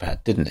launch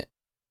pad, didn't it?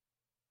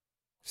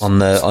 On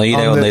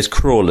those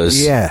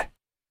crawlers. Yeah,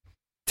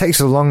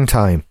 takes a long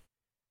time.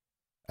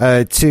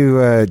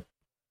 To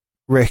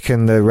Rick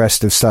and the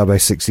rest of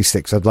Starbase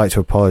 66, I'd like to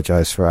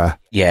apologise for our...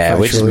 Yeah,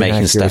 we're just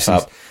making stuff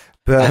up.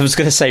 But I was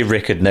going to say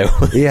Rick would know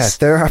this. Yeah,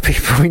 there are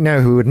people we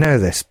know who would know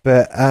this.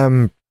 But,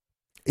 the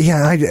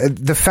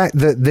fact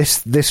that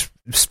this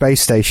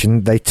space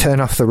station, they turn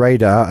off the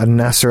radar and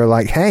NASA are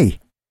like, hey,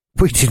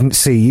 we didn't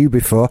see you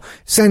before.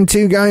 Send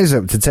 2 guys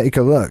up to take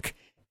a look.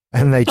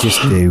 And they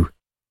just do.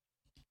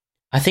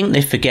 I think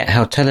they forget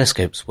how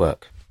telescopes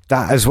work.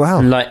 That as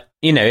well. Like,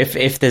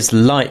 if there's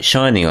light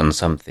shining on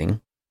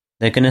something,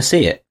 they're going to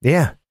see it.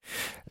 Yeah.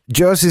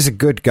 Jaws is a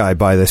good guy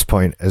by this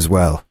point as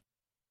well.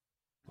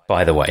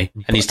 By the way.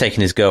 And he's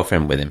taken his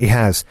girlfriend with him. He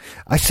has.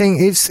 I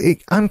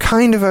think I'm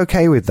kind of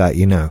okay with that,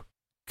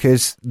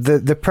 because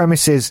the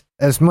premise is,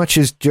 as much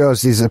as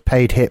Jaws is a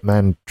paid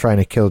hitman trying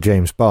to kill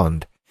James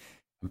Bond.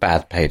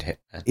 Bad paid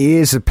hitman. He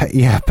is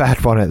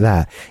bad one at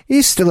that.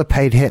 He's still a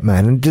paid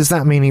hitman, and does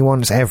that mean he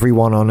wants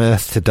everyone on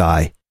Earth to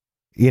die?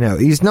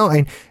 He's not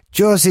in...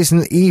 Jaws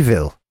isn't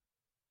evil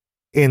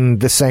in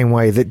the same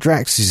way that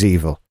Drax is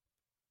evil.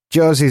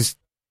 Jaws is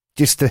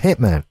just a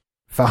hitman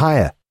for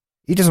hire.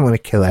 He doesn't want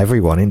to kill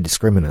everyone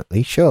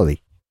indiscriminately,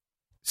 surely.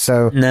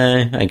 So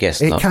no, I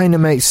guess not. It kind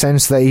of makes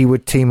sense that he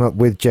would team up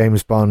with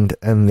James Bond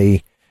and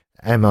the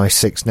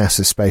MI6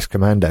 NASA Space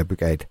Commando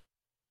Brigade.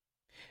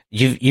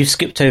 You've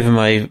skipped over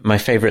my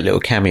favourite little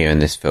cameo in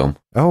this film.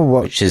 Oh,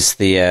 what? Which is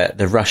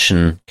the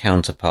Russian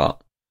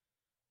counterpart,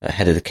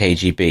 head of the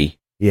KGB.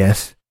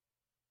 Yes.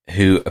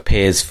 who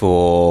appears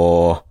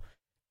for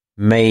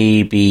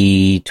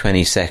maybe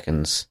 20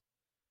 seconds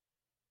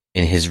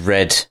in his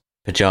red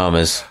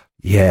pajamas.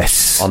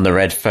 Yes. On the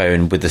red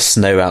phone with the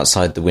snow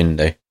outside the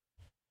window.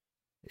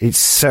 It's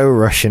so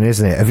Russian,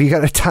 isn't it? Have you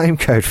got a time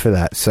code for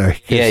that?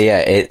 Sorry. Yeah.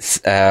 It's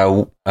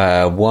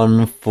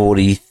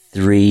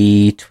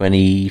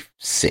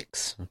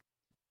 1:43:26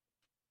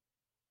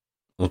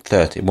 or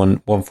 30.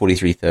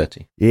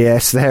 1:43:30.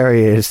 Yes, there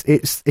he is.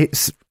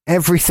 It's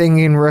everything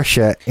in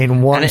Russia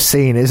in one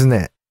scene, isn't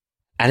it?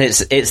 And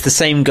it's the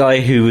same guy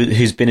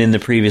who's been in the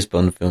previous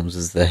Bond films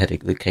as the head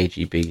of the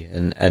KGB,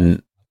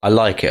 and I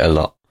like it a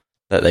lot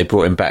that they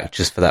brought him back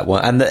just for that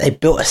one, and that they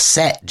built a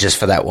set just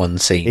for that one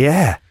scene.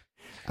 Yeah.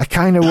 I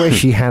kind of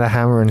wish he had a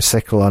hammer and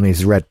sickle on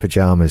his red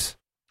pajamas.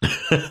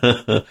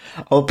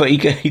 Oh, but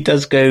he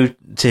does go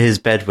to his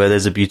bed where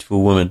there's a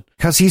beautiful woman.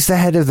 Because he's the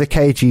head of the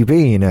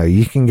KGB, you know.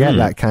 You can get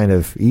that kind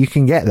of... You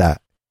can get that.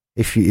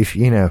 If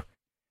you know...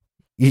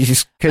 You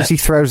just... Because he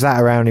throws that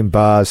around in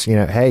bars, you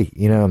know, hey,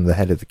 you know, I'm the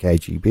head of the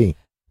KGB.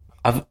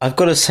 I've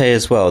got to say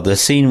as well, the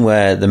scene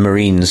where the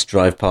Marines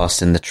drive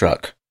past in the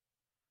truck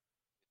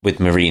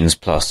with Marines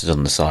plastered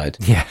on the side.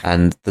 Yeah.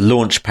 And the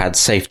launch pad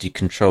safety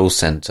control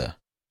center.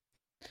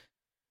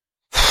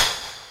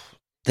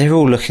 They're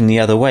all looking the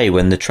other way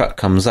when the truck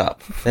comes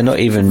up. They're not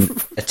even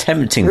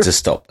attempting to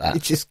stop that.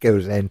 It just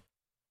goes in.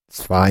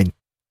 It's fine.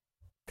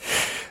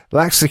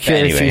 Lax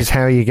security is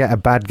how you get a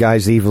bad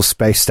guy's evil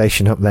space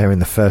station up there in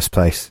the first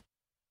place.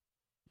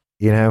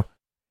 You know?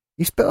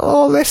 You spent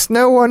all this,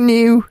 no one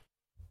knew.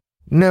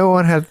 No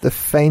one had the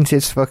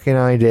faintest fucking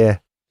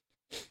idea.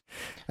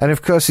 And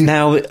of course...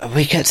 Now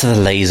we get to the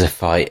laser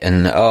fight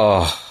and,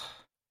 well,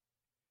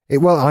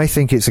 I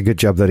think it's a good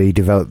job that he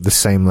developed the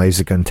same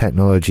laser gun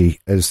technology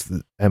as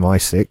the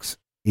MI6,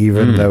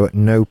 even though at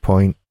no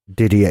point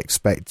did he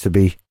expect to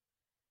be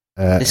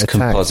this attacked.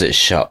 Composite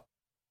shot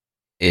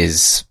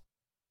is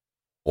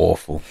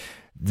awful.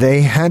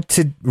 They had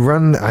to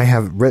run... I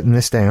have written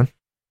this down.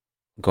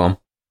 Go on.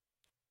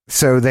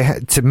 So they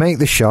had to make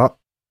the shot.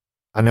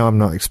 I know I'm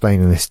not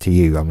explaining this to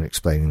you. I'm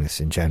explaining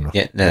this in general.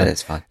 Yeah, no,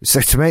 that's fine.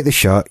 So to make the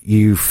shot,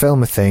 you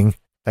film a thing,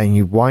 then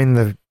you wind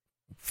the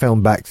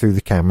film back through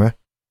the camera.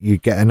 You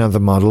get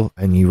another model,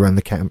 and you run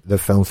the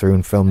film through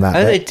and film that.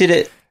 Oh, they did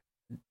it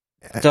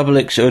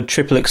or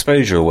triple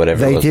exposure or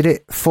whatever. They did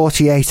it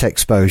 48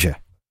 exposure.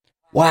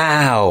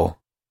 Wow.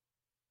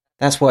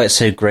 That's why it's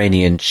so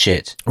grainy and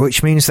shit.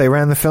 Which means they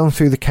ran the film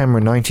through the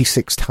camera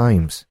 96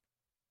 times.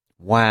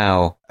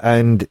 Wow.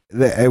 And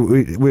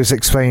it was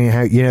explaining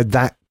how, you know,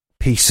 that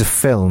piece of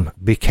film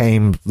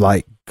became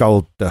like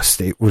gold dust.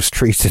 It was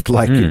treated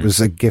like it was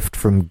a gift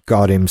from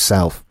God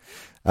himself,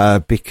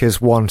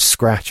 because one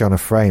scratch on a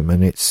frame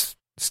and it's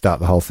start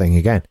the whole thing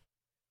again.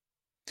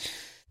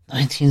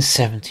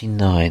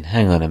 1979.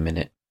 Hang on a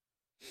minute.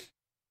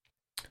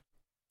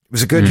 It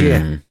was a good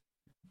year.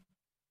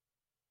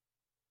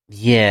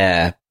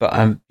 Yeah,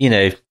 but you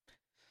know,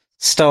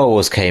 Star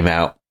Wars came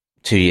out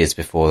 2 years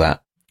before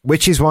that.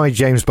 Which is why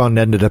James Bond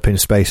ended up in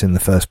space in the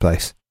first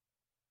place.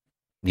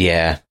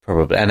 Yeah,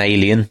 probably. And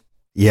Alien.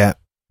 Yeah.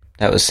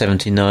 That was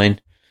 79.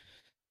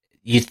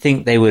 You'd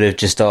think they would have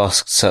just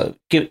asked,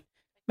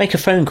 make a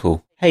phone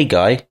call. Hey,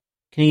 guy,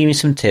 can you give me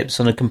some tips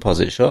on a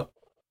composite shot?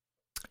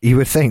 You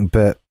would think,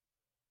 but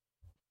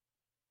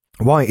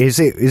why? Is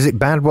it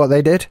bad what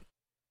they did?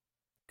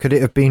 Could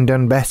it have been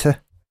done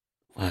better?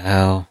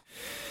 Well,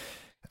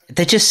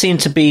 they just seem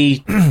to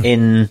be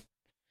in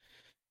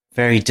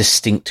very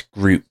distinct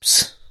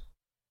groups.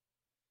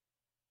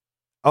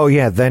 Oh,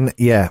 yeah, then,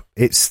 yeah,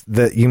 it's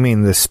you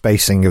mean the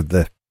spacing of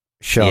the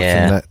shot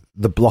and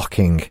the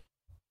blocking.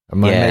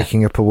 Am I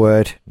making up a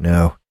word?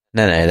 No.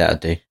 No, that'll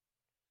do.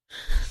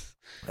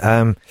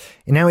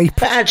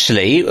 But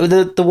actually,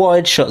 the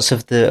wide shots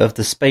of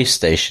the space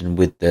station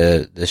with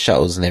the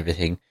shuttles and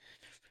everything,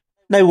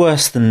 no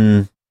worse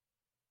than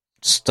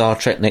Star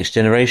Trek Next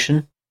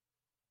Generation.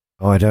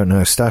 Oh, I don't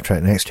know. Star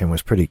Trek Next Gen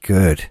was pretty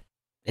good.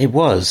 It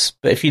was,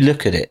 but if you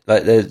look at it,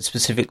 like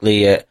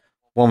specifically at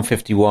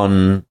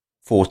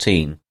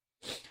 151:14,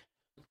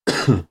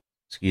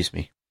 excuse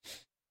me.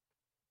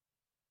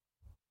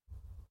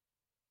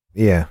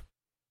 Yeah.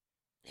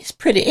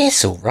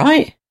 It's all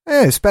right.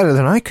 Yeah, it's better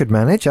than I could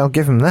manage, I'll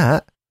give him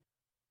that.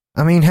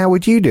 I mean, how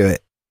would you do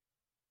it?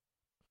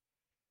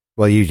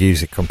 Well, you'd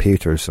use a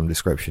computer of some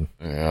description.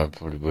 Yeah, I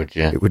probably would,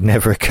 yeah. It would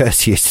never occur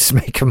to you to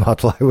make a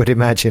model, I would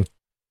imagine.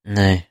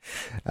 No.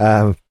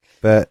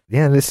 But,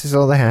 yeah, this is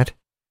all they had.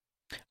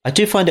 I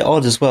do find it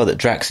odd as well that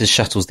Drax's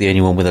shuttle's the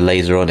only one with a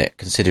laser on it,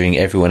 considering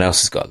everyone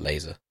else has got a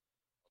laser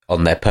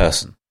on their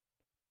person.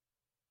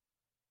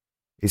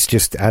 It's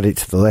just add it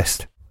to the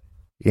list,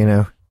 you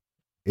know?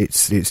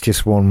 It's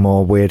just one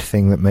more weird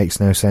thing that makes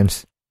no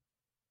sense.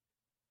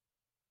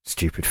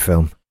 Stupid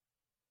film.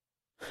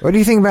 What do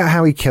you think about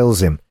how he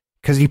kills him?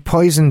 Because he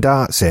poison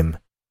darts him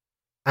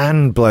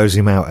and blows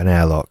him out an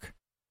airlock.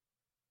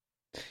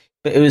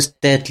 But it was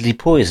deadly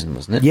poison,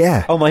 wasn't it?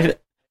 Yeah. Oh, my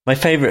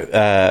favourite,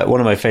 one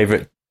of my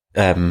favourite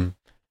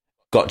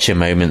gotcha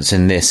moments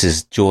in this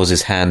is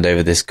Jaws' hand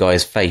over this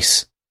guy's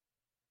face.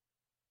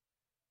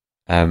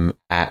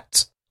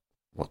 at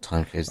what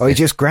time is he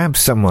just grabs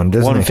someone,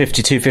 doesn't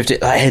 1:50, 2:50.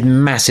 That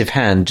massive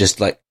hand just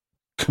like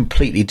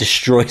completely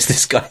destroys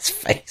this guy's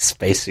face,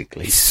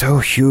 basically. He's so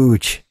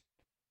huge.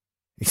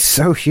 He's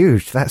so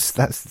huge. That's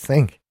the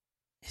thing.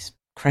 It's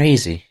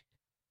crazy.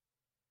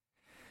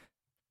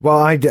 Well,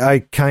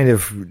 I kind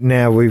of,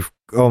 now we've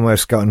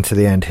almost gotten to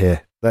the end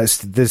here.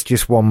 There's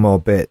just one more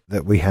bit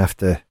that we have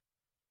to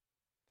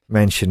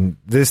mention.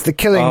 There's the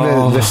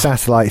killing the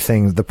satellite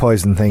thing, the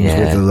poison things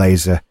with the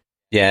laser.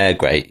 Yeah,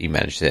 great. You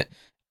managed it.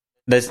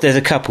 There's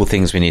a couple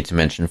things we need to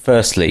mention.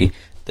 Firstly,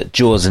 that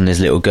Jaws and his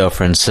little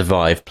girlfriend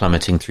survive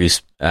plummeting through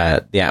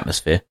the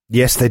atmosphere.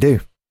 Yes, they do.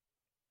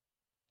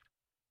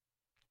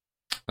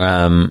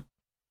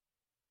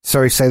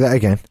 Sorry, say that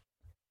again.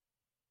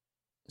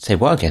 Say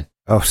what again?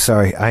 Oh,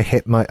 sorry. I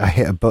hit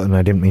a button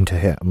I didn't mean to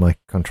hit on my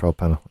control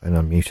panel, and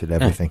I muted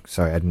everything.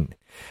 Sorry, I didn't.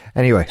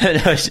 Anyway.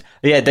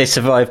 Yeah, they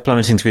survive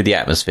plummeting through the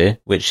atmosphere,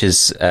 which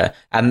is,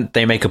 and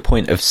they make a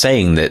point of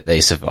saying that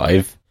they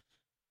survive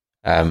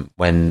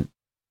when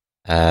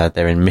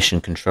they're in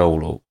mission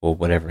control or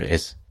whatever it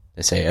is.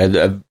 They say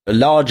a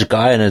large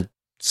guy and a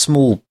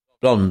small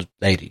blonde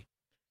lady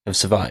have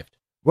survived.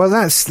 Well,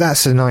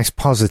 that's a nice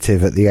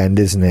positive at the end,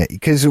 isn't it?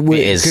 Because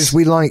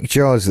we like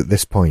Jaws at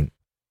this point.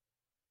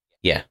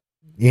 Yeah.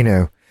 You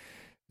know,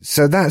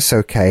 so that's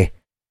okay.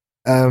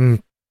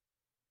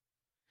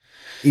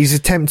 He's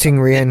attempting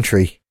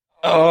re-entry.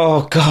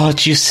 Oh,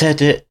 God, you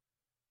said it.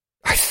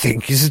 I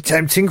think he's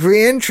attempting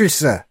re-entry,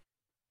 sir.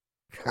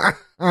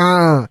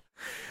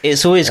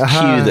 It's always Q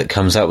that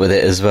comes up with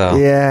it as well.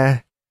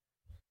 Yeah.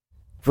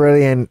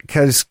 Brilliant,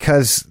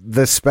 because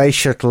the space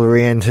shuttle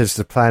re-enters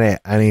the planet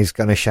and he's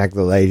going to shag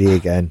the lady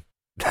again.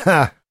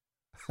 Ha!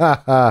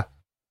 Ha ha.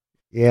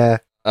 Yeah.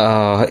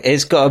 Oh,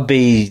 it's got to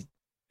be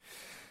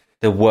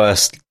the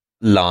worst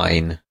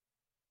line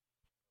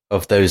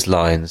of those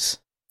lines.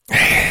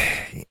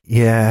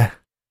 Yeah.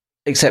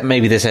 Except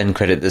maybe this end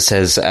credit that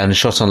says, and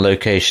shot on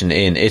location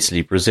in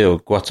Italy, Brazil,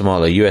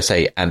 Guatemala,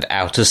 USA, and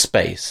outer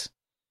space.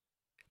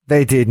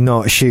 They did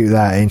not shoot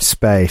that in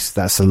space.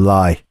 That's a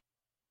lie.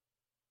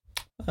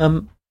 They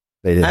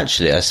did.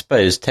 Actually, I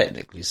suppose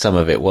technically some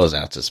of it was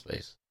outer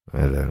space.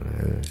 I don't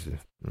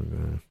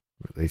know.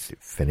 At least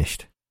it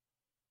finished.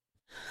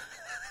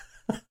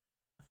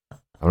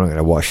 I'm not going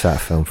to watch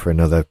that film for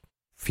another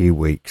few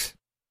weeks.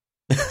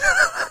 It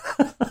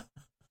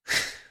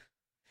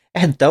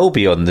had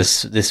Dolby on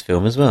this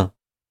film as well.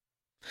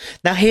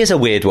 Now, here's a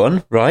weird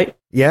one, right?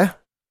 Yeah?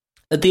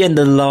 At the end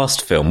of the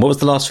last film, what was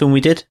the last film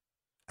we did?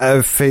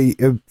 The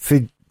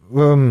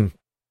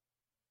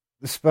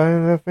Spy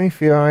Who Loved Me,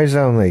 For Your Eyes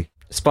Only.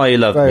 Spy Who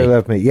Loved Me. Spy Who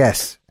Loved Me,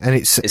 yes. And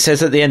it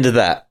says at the end of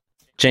that,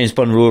 James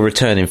Bond will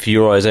return in For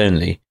Your Eyes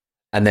Only,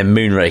 and then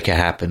Moonraker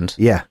happened.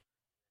 Yeah.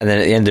 And then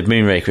at the end of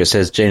Moonraker, it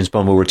says James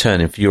Bond will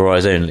return in For Your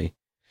Eyes Only.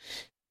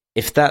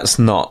 If that's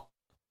not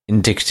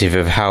indicative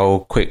of how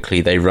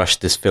quickly they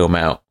rushed this film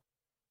out,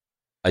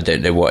 I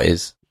don't know what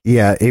is.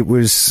 Yeah, it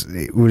was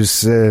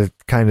a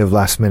kind of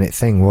last minute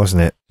thing,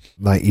 wasn't it?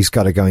 Like, he's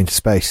got to go into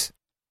space.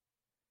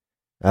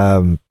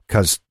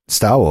 Because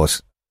Star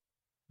Wars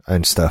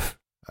and stuff.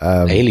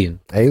 Alien.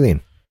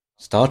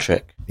 Star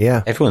Trek.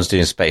 Yeah. Everyone's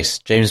doing space.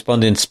 James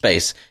Bond in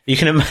space. You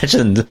can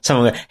imagine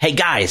someone going, hey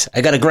guys,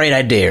 I got a great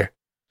idea.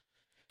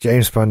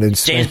 James Bond in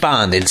space. James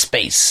Bond in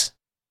space.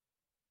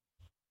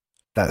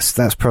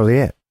 That's probably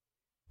it.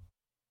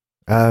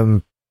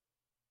 I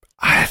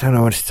don't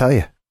know what to tell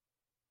you.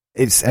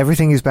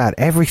 Everything is bad.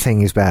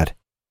 Everything is bad.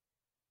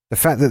 The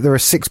fact that there are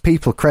 6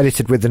 people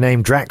credited with the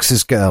name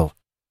Drax's girl.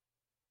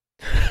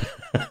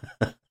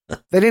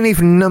 They didn't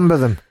even number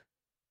them.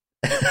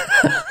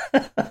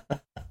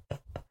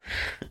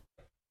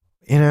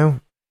 You know,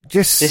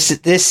 just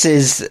this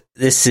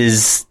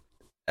is.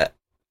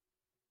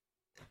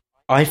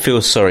 I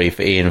feel sorry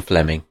for Ian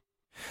Fleming.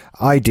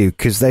 I do,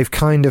 because they've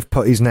kind of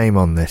put his name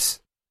on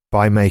this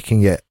by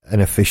making it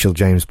an official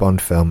James Bond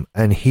film,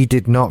 and he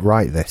did not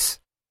write this.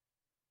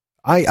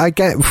 I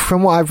get,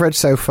 from what I've read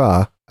so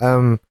far,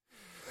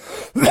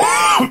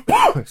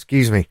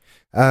 excuse me,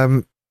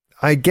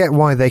 I get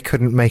why they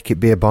couldn't make it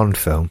be a Bond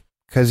film,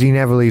 because he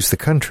never leaves the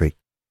country.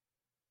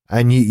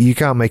 And you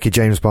can't make a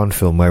James Bond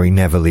film where he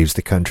never leaves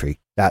the country.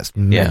 That's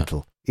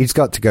mental. Yeah. He's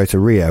got to go to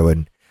Rio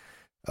and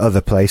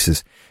other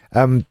places.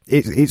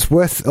 It's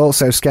worth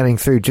also scanning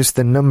through just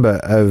the number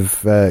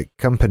of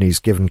companies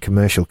given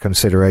commercial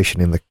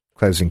consideration in the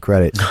closing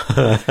credits.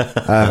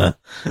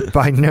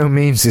 By no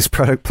means is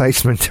product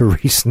placement a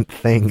recent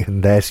thing,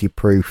 and there's your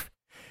proof.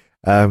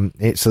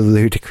 It's a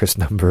ludicrous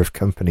number of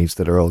companies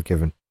that are all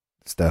given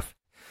stuff.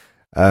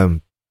 What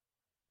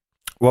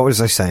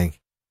was I saying?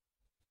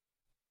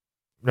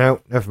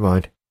 No, never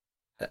mind.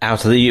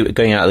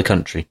 Going out of the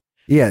country.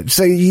 Yeah,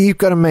 so you've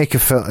got to make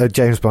a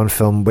James Bond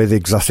film with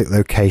exotic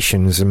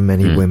locations and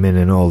many women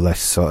and all this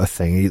sort of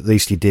thing. At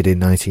least he did in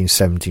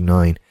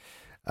 1979.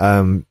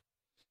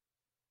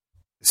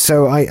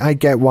 So I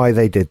get why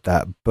they did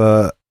that,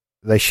 but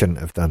they shouldn't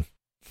have done.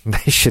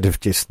 They should have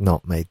just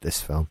not made this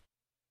film.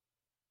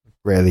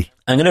 Really.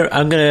 I'm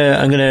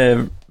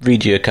gonna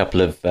read you a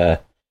couple of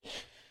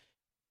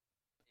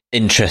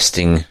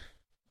interesting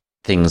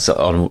things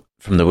from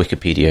the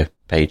Wikipedia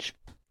page.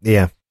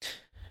 Yeah.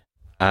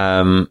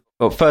 Well,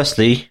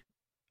 firstly,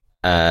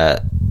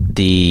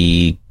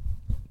 the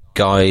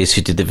guys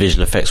who did the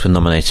visual effects were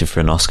nominated for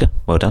an Oscar.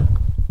 Well done.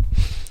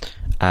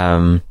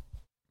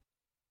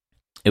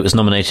 It was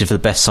nominated for the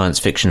best science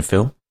fiction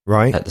film,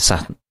 right, at the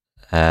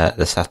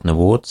Saturn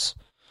Awards.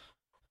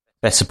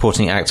 Best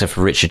supporting actor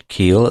for Richard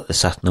Kiel at the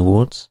Saturn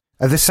Awards.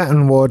 Are the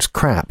Saturn Awards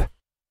crap,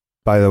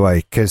 by the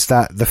way? Because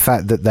the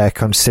fact that they're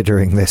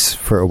considering this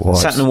for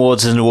awards. Saturn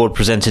Awards is an award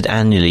presented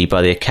annually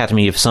by the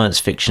Academy of Science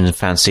Fiction,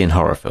 Fantasy and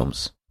Horror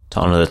Films to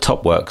honour the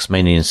top works,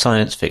 mainly in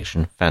science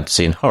fiction,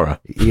 fantasy and horror.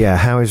 Yeah,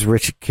 how is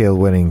Richard Kiel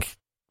winning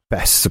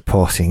best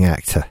supporting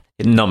actor?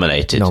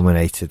 Nominated.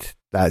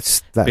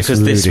 That's because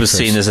ludicrous. This was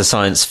seen as a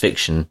science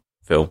fiction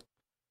film.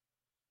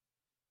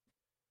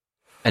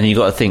 And you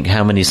got to think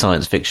how many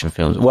science fiction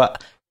films. Well,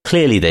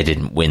 clearly they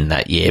didn't win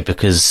that year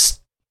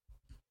because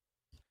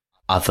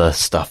other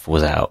stuff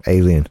was out.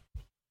 Alien.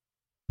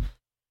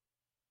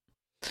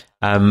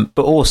 But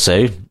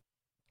also,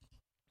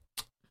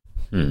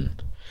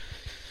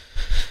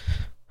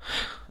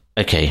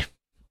 okay.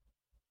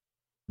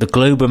 The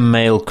Globe and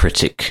Mail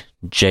critic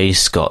J.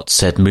 Scott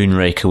said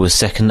Moonraker was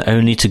second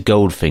only to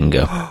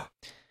Goldfinger.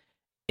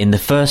 In the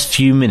first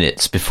few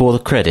minutes before the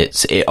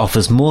credits, it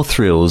offers more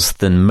thrills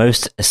than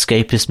most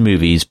escapist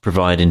movies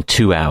provide in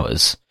 2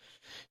 hours.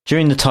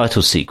 During the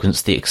title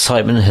sequence, the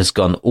excitement has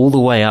gone all the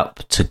way up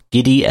to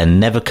giddy and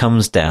never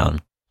comes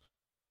down.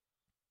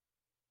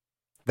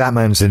 That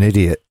man's an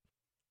idiot.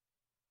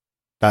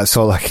 That's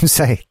all I can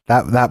say.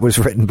 That was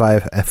written by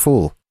a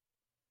fool,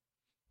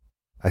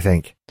 I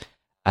think.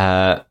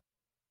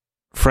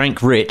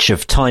 Frank Rich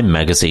of Time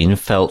magazine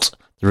felt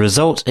the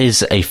result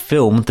is a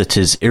film that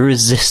is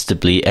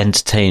irresistibly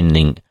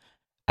entertaining,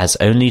 as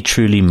only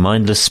truly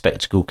mindless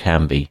spectacle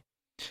can be.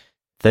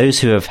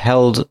 Those who have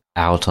held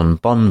out on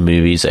Bond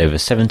movies over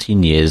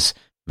 17 years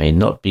may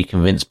not be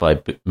convinced by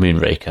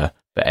Moonraker,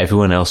 but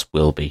everyone else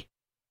will be.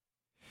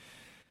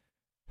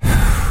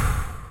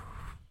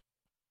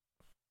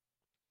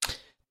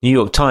 New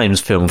York Times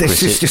film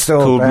critic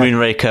called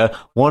Moonraker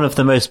one of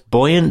the most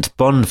buoyant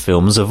Bond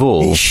films of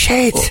all. It's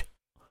shit!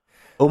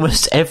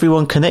 Almost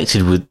everyone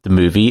connected with the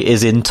movie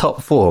is in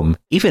top form.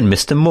 Even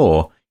Mr.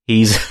 Moore.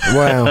 He's...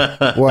 Wow.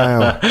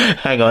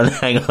 Hang on.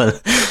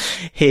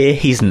 Here,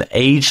 he's an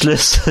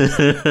ageless,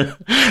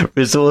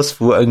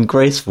 resourceful and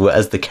graceful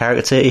as the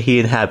character he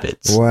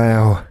inhabits.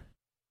 Wow.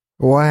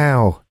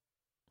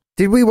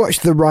 Did we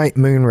watch the right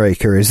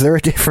Moonraker? Is there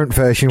a different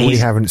version we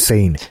haven't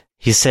seen?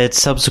 He said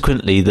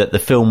subsequently that the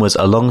film was,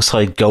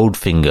 alongside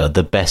Goldfinger,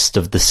 the best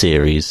of the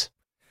series.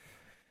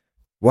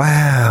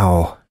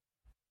 Wow.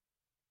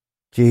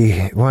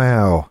 Gee,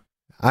 wow.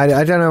 I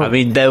don't know. I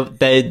mean,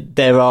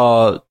 there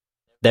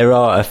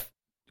are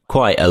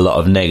quite a lot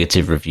of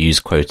negative reviews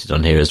quoted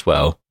on here as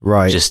well.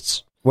 Right.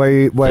 Just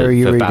where are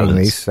you reading balance.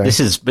 these? So? This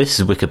is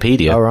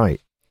Wikipedia. All right.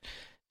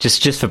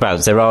 Just for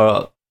balance, there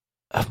are.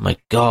 Oh my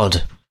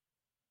god!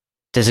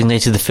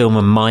 Designated the film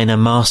a minor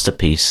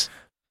masterpiece.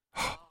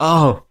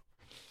 Oh.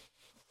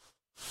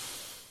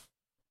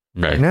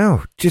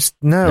 No.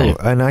 No.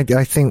 And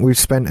I think we've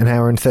spent an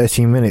hour and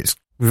 13 minutes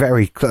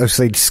very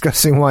closely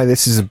discussing why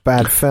this is a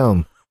bad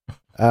film.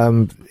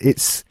 I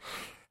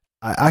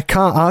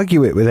can't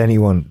argue it with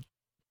anyone.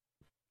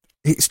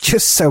 It's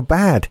just so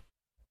bad.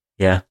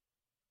 Yeah.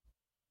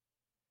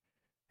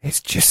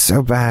 It's just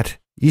so bad.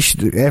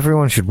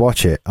 Everyone should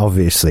watch it,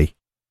 obviously.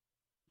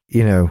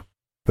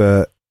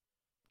 But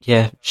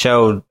yeah,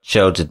 Shell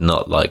did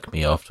not like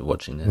me after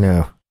watching this.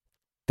 No.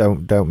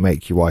 Don't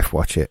make your wife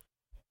watch it.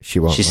 She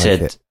won't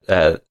like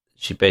it.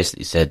 She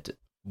basically said,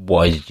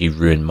 "Why did you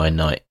ruin my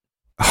night?"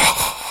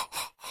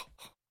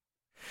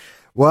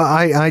 Well,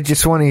 I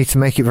just wanted you to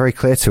make it very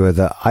clear to her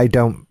that I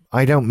don't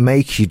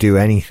make you do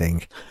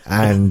anything,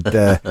 and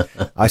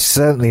I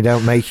certainly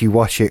don't make you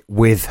watch it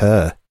with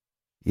her.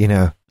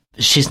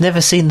 She's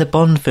never seen the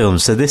Bond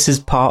films, so this is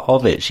part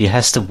of it. She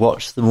has to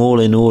watch them all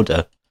in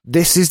order.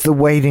 This is the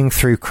wading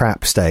through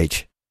crap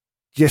stage.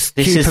 Just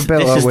this keep is a bill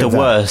this is with the that.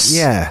 worst.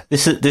 Yeah,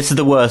 this is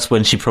the worst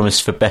when she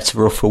promised for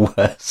better or for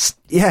worse.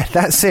 Yeah,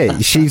 that's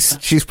it.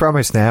 She's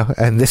promised now,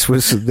 and this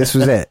was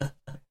it.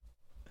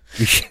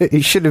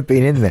 He should have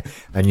been in there.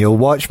 And you'll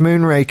watch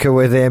Moonraker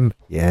with him.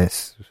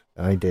 Yes,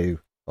 I do.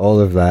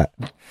 All of that.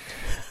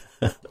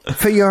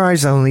 For Your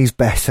Eyes Only is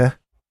better.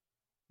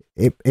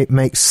 It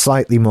makes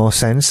slightly more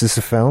sense as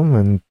a film,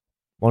 and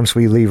once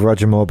we leave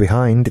Roger Moore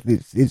behind,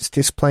 it's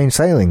just plain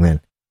sailing then.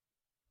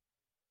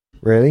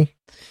 Really?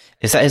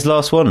 Is that his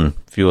last one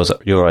for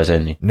Your Eyes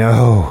Only?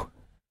 No.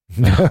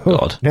 Oh,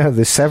 God. No,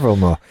 there's several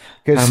more.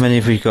 How many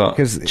have we got?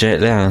 For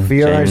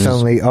Your Eyes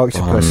Only,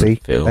 Octopussy,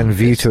 and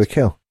View to a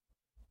Kill.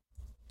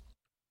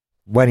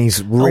 When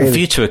he's really...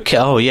 View to a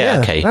Kill. Oh, yeah,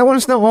 okay. That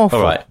one's not awful.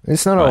 All right.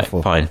 It's not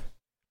awful. Fine.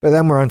 But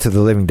then we're on to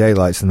The Living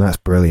Daylights, and that's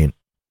brilliant.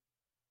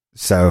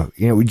 So,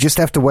 we just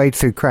have to wade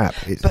through crap.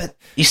 But,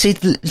 you see,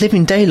 The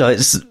Living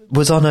Daylights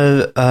was on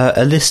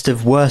a list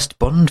of worst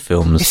Bond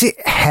films. Is it?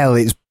 Hell,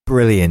 it's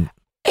brilliant.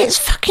 It's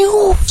fucking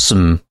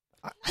awesome.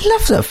 I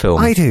love that film.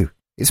 I do.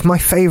 It's my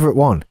favourite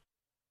one.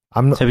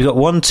 So we got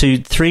 1, 2,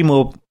 3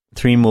 more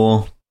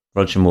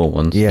Roger Moore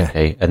ones. Yeah.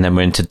 Okay, and then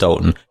we're into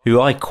Dalton, who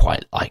I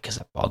quite like as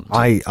a Bond.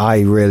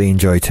 I really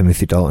enjoy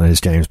Timothy Dalton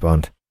as James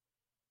Bond.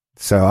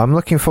 So I'm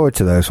looking forward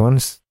to those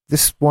ones.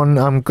 This one,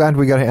 I'm glad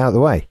we got it out of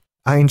the way.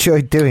 I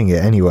enjoyed doing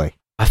it anyway.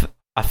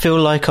 I feel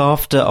like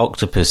after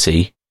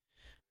Octopussy,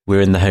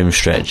 we're in the home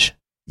stretch.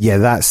 Yeah,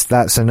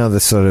 that's another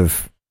sort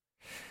of...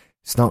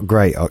 It's not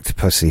great,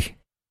 Octopussy.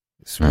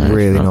 It's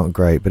really not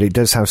great, but it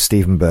does have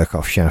Stephen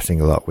Burkoff shouting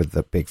a lot with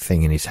the big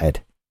thing in his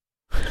head.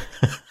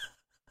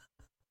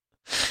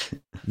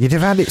 You'd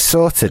have had it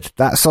sorted.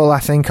 That's all I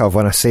think of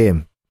when I see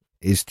him,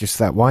 is just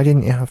that, why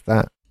didn't you have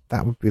that?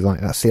 That would be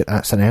like, that's it.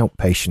 That's an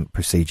outpatient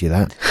procedure,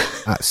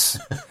 That's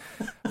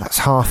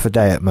half a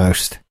day at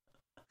most.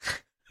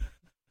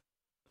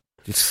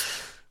 Just,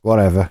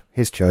 whatever.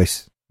 His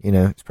choice. You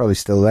know, it's probably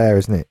still there,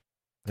 isn't it?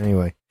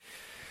 Anyway.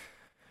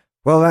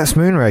 Well, that's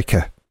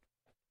Moonraker.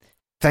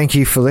 Thank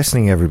you for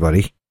listening,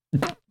 everybody.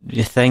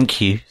 Yeah,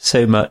 thank you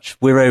so much.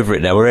 We're over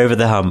it now. We're over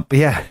the hump.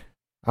 Yeah.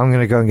 I'm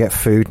going to go and get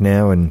food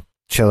now and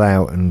chill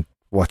out and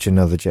watch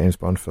another James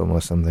Bond film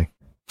or something.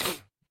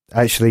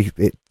 Actually,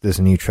 there's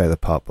a new Trailer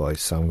Park Boys,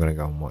 so I'm going to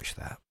go and watch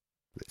that.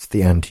 It's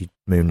the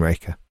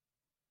anti-Moonraker.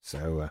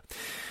 So,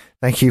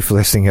 thank you for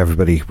listening,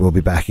 everybody. We'll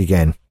be back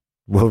again.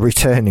 We'll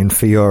return in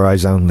For Your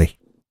Eyes Only.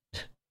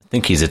 I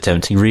think he's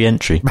attempting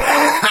re-entry.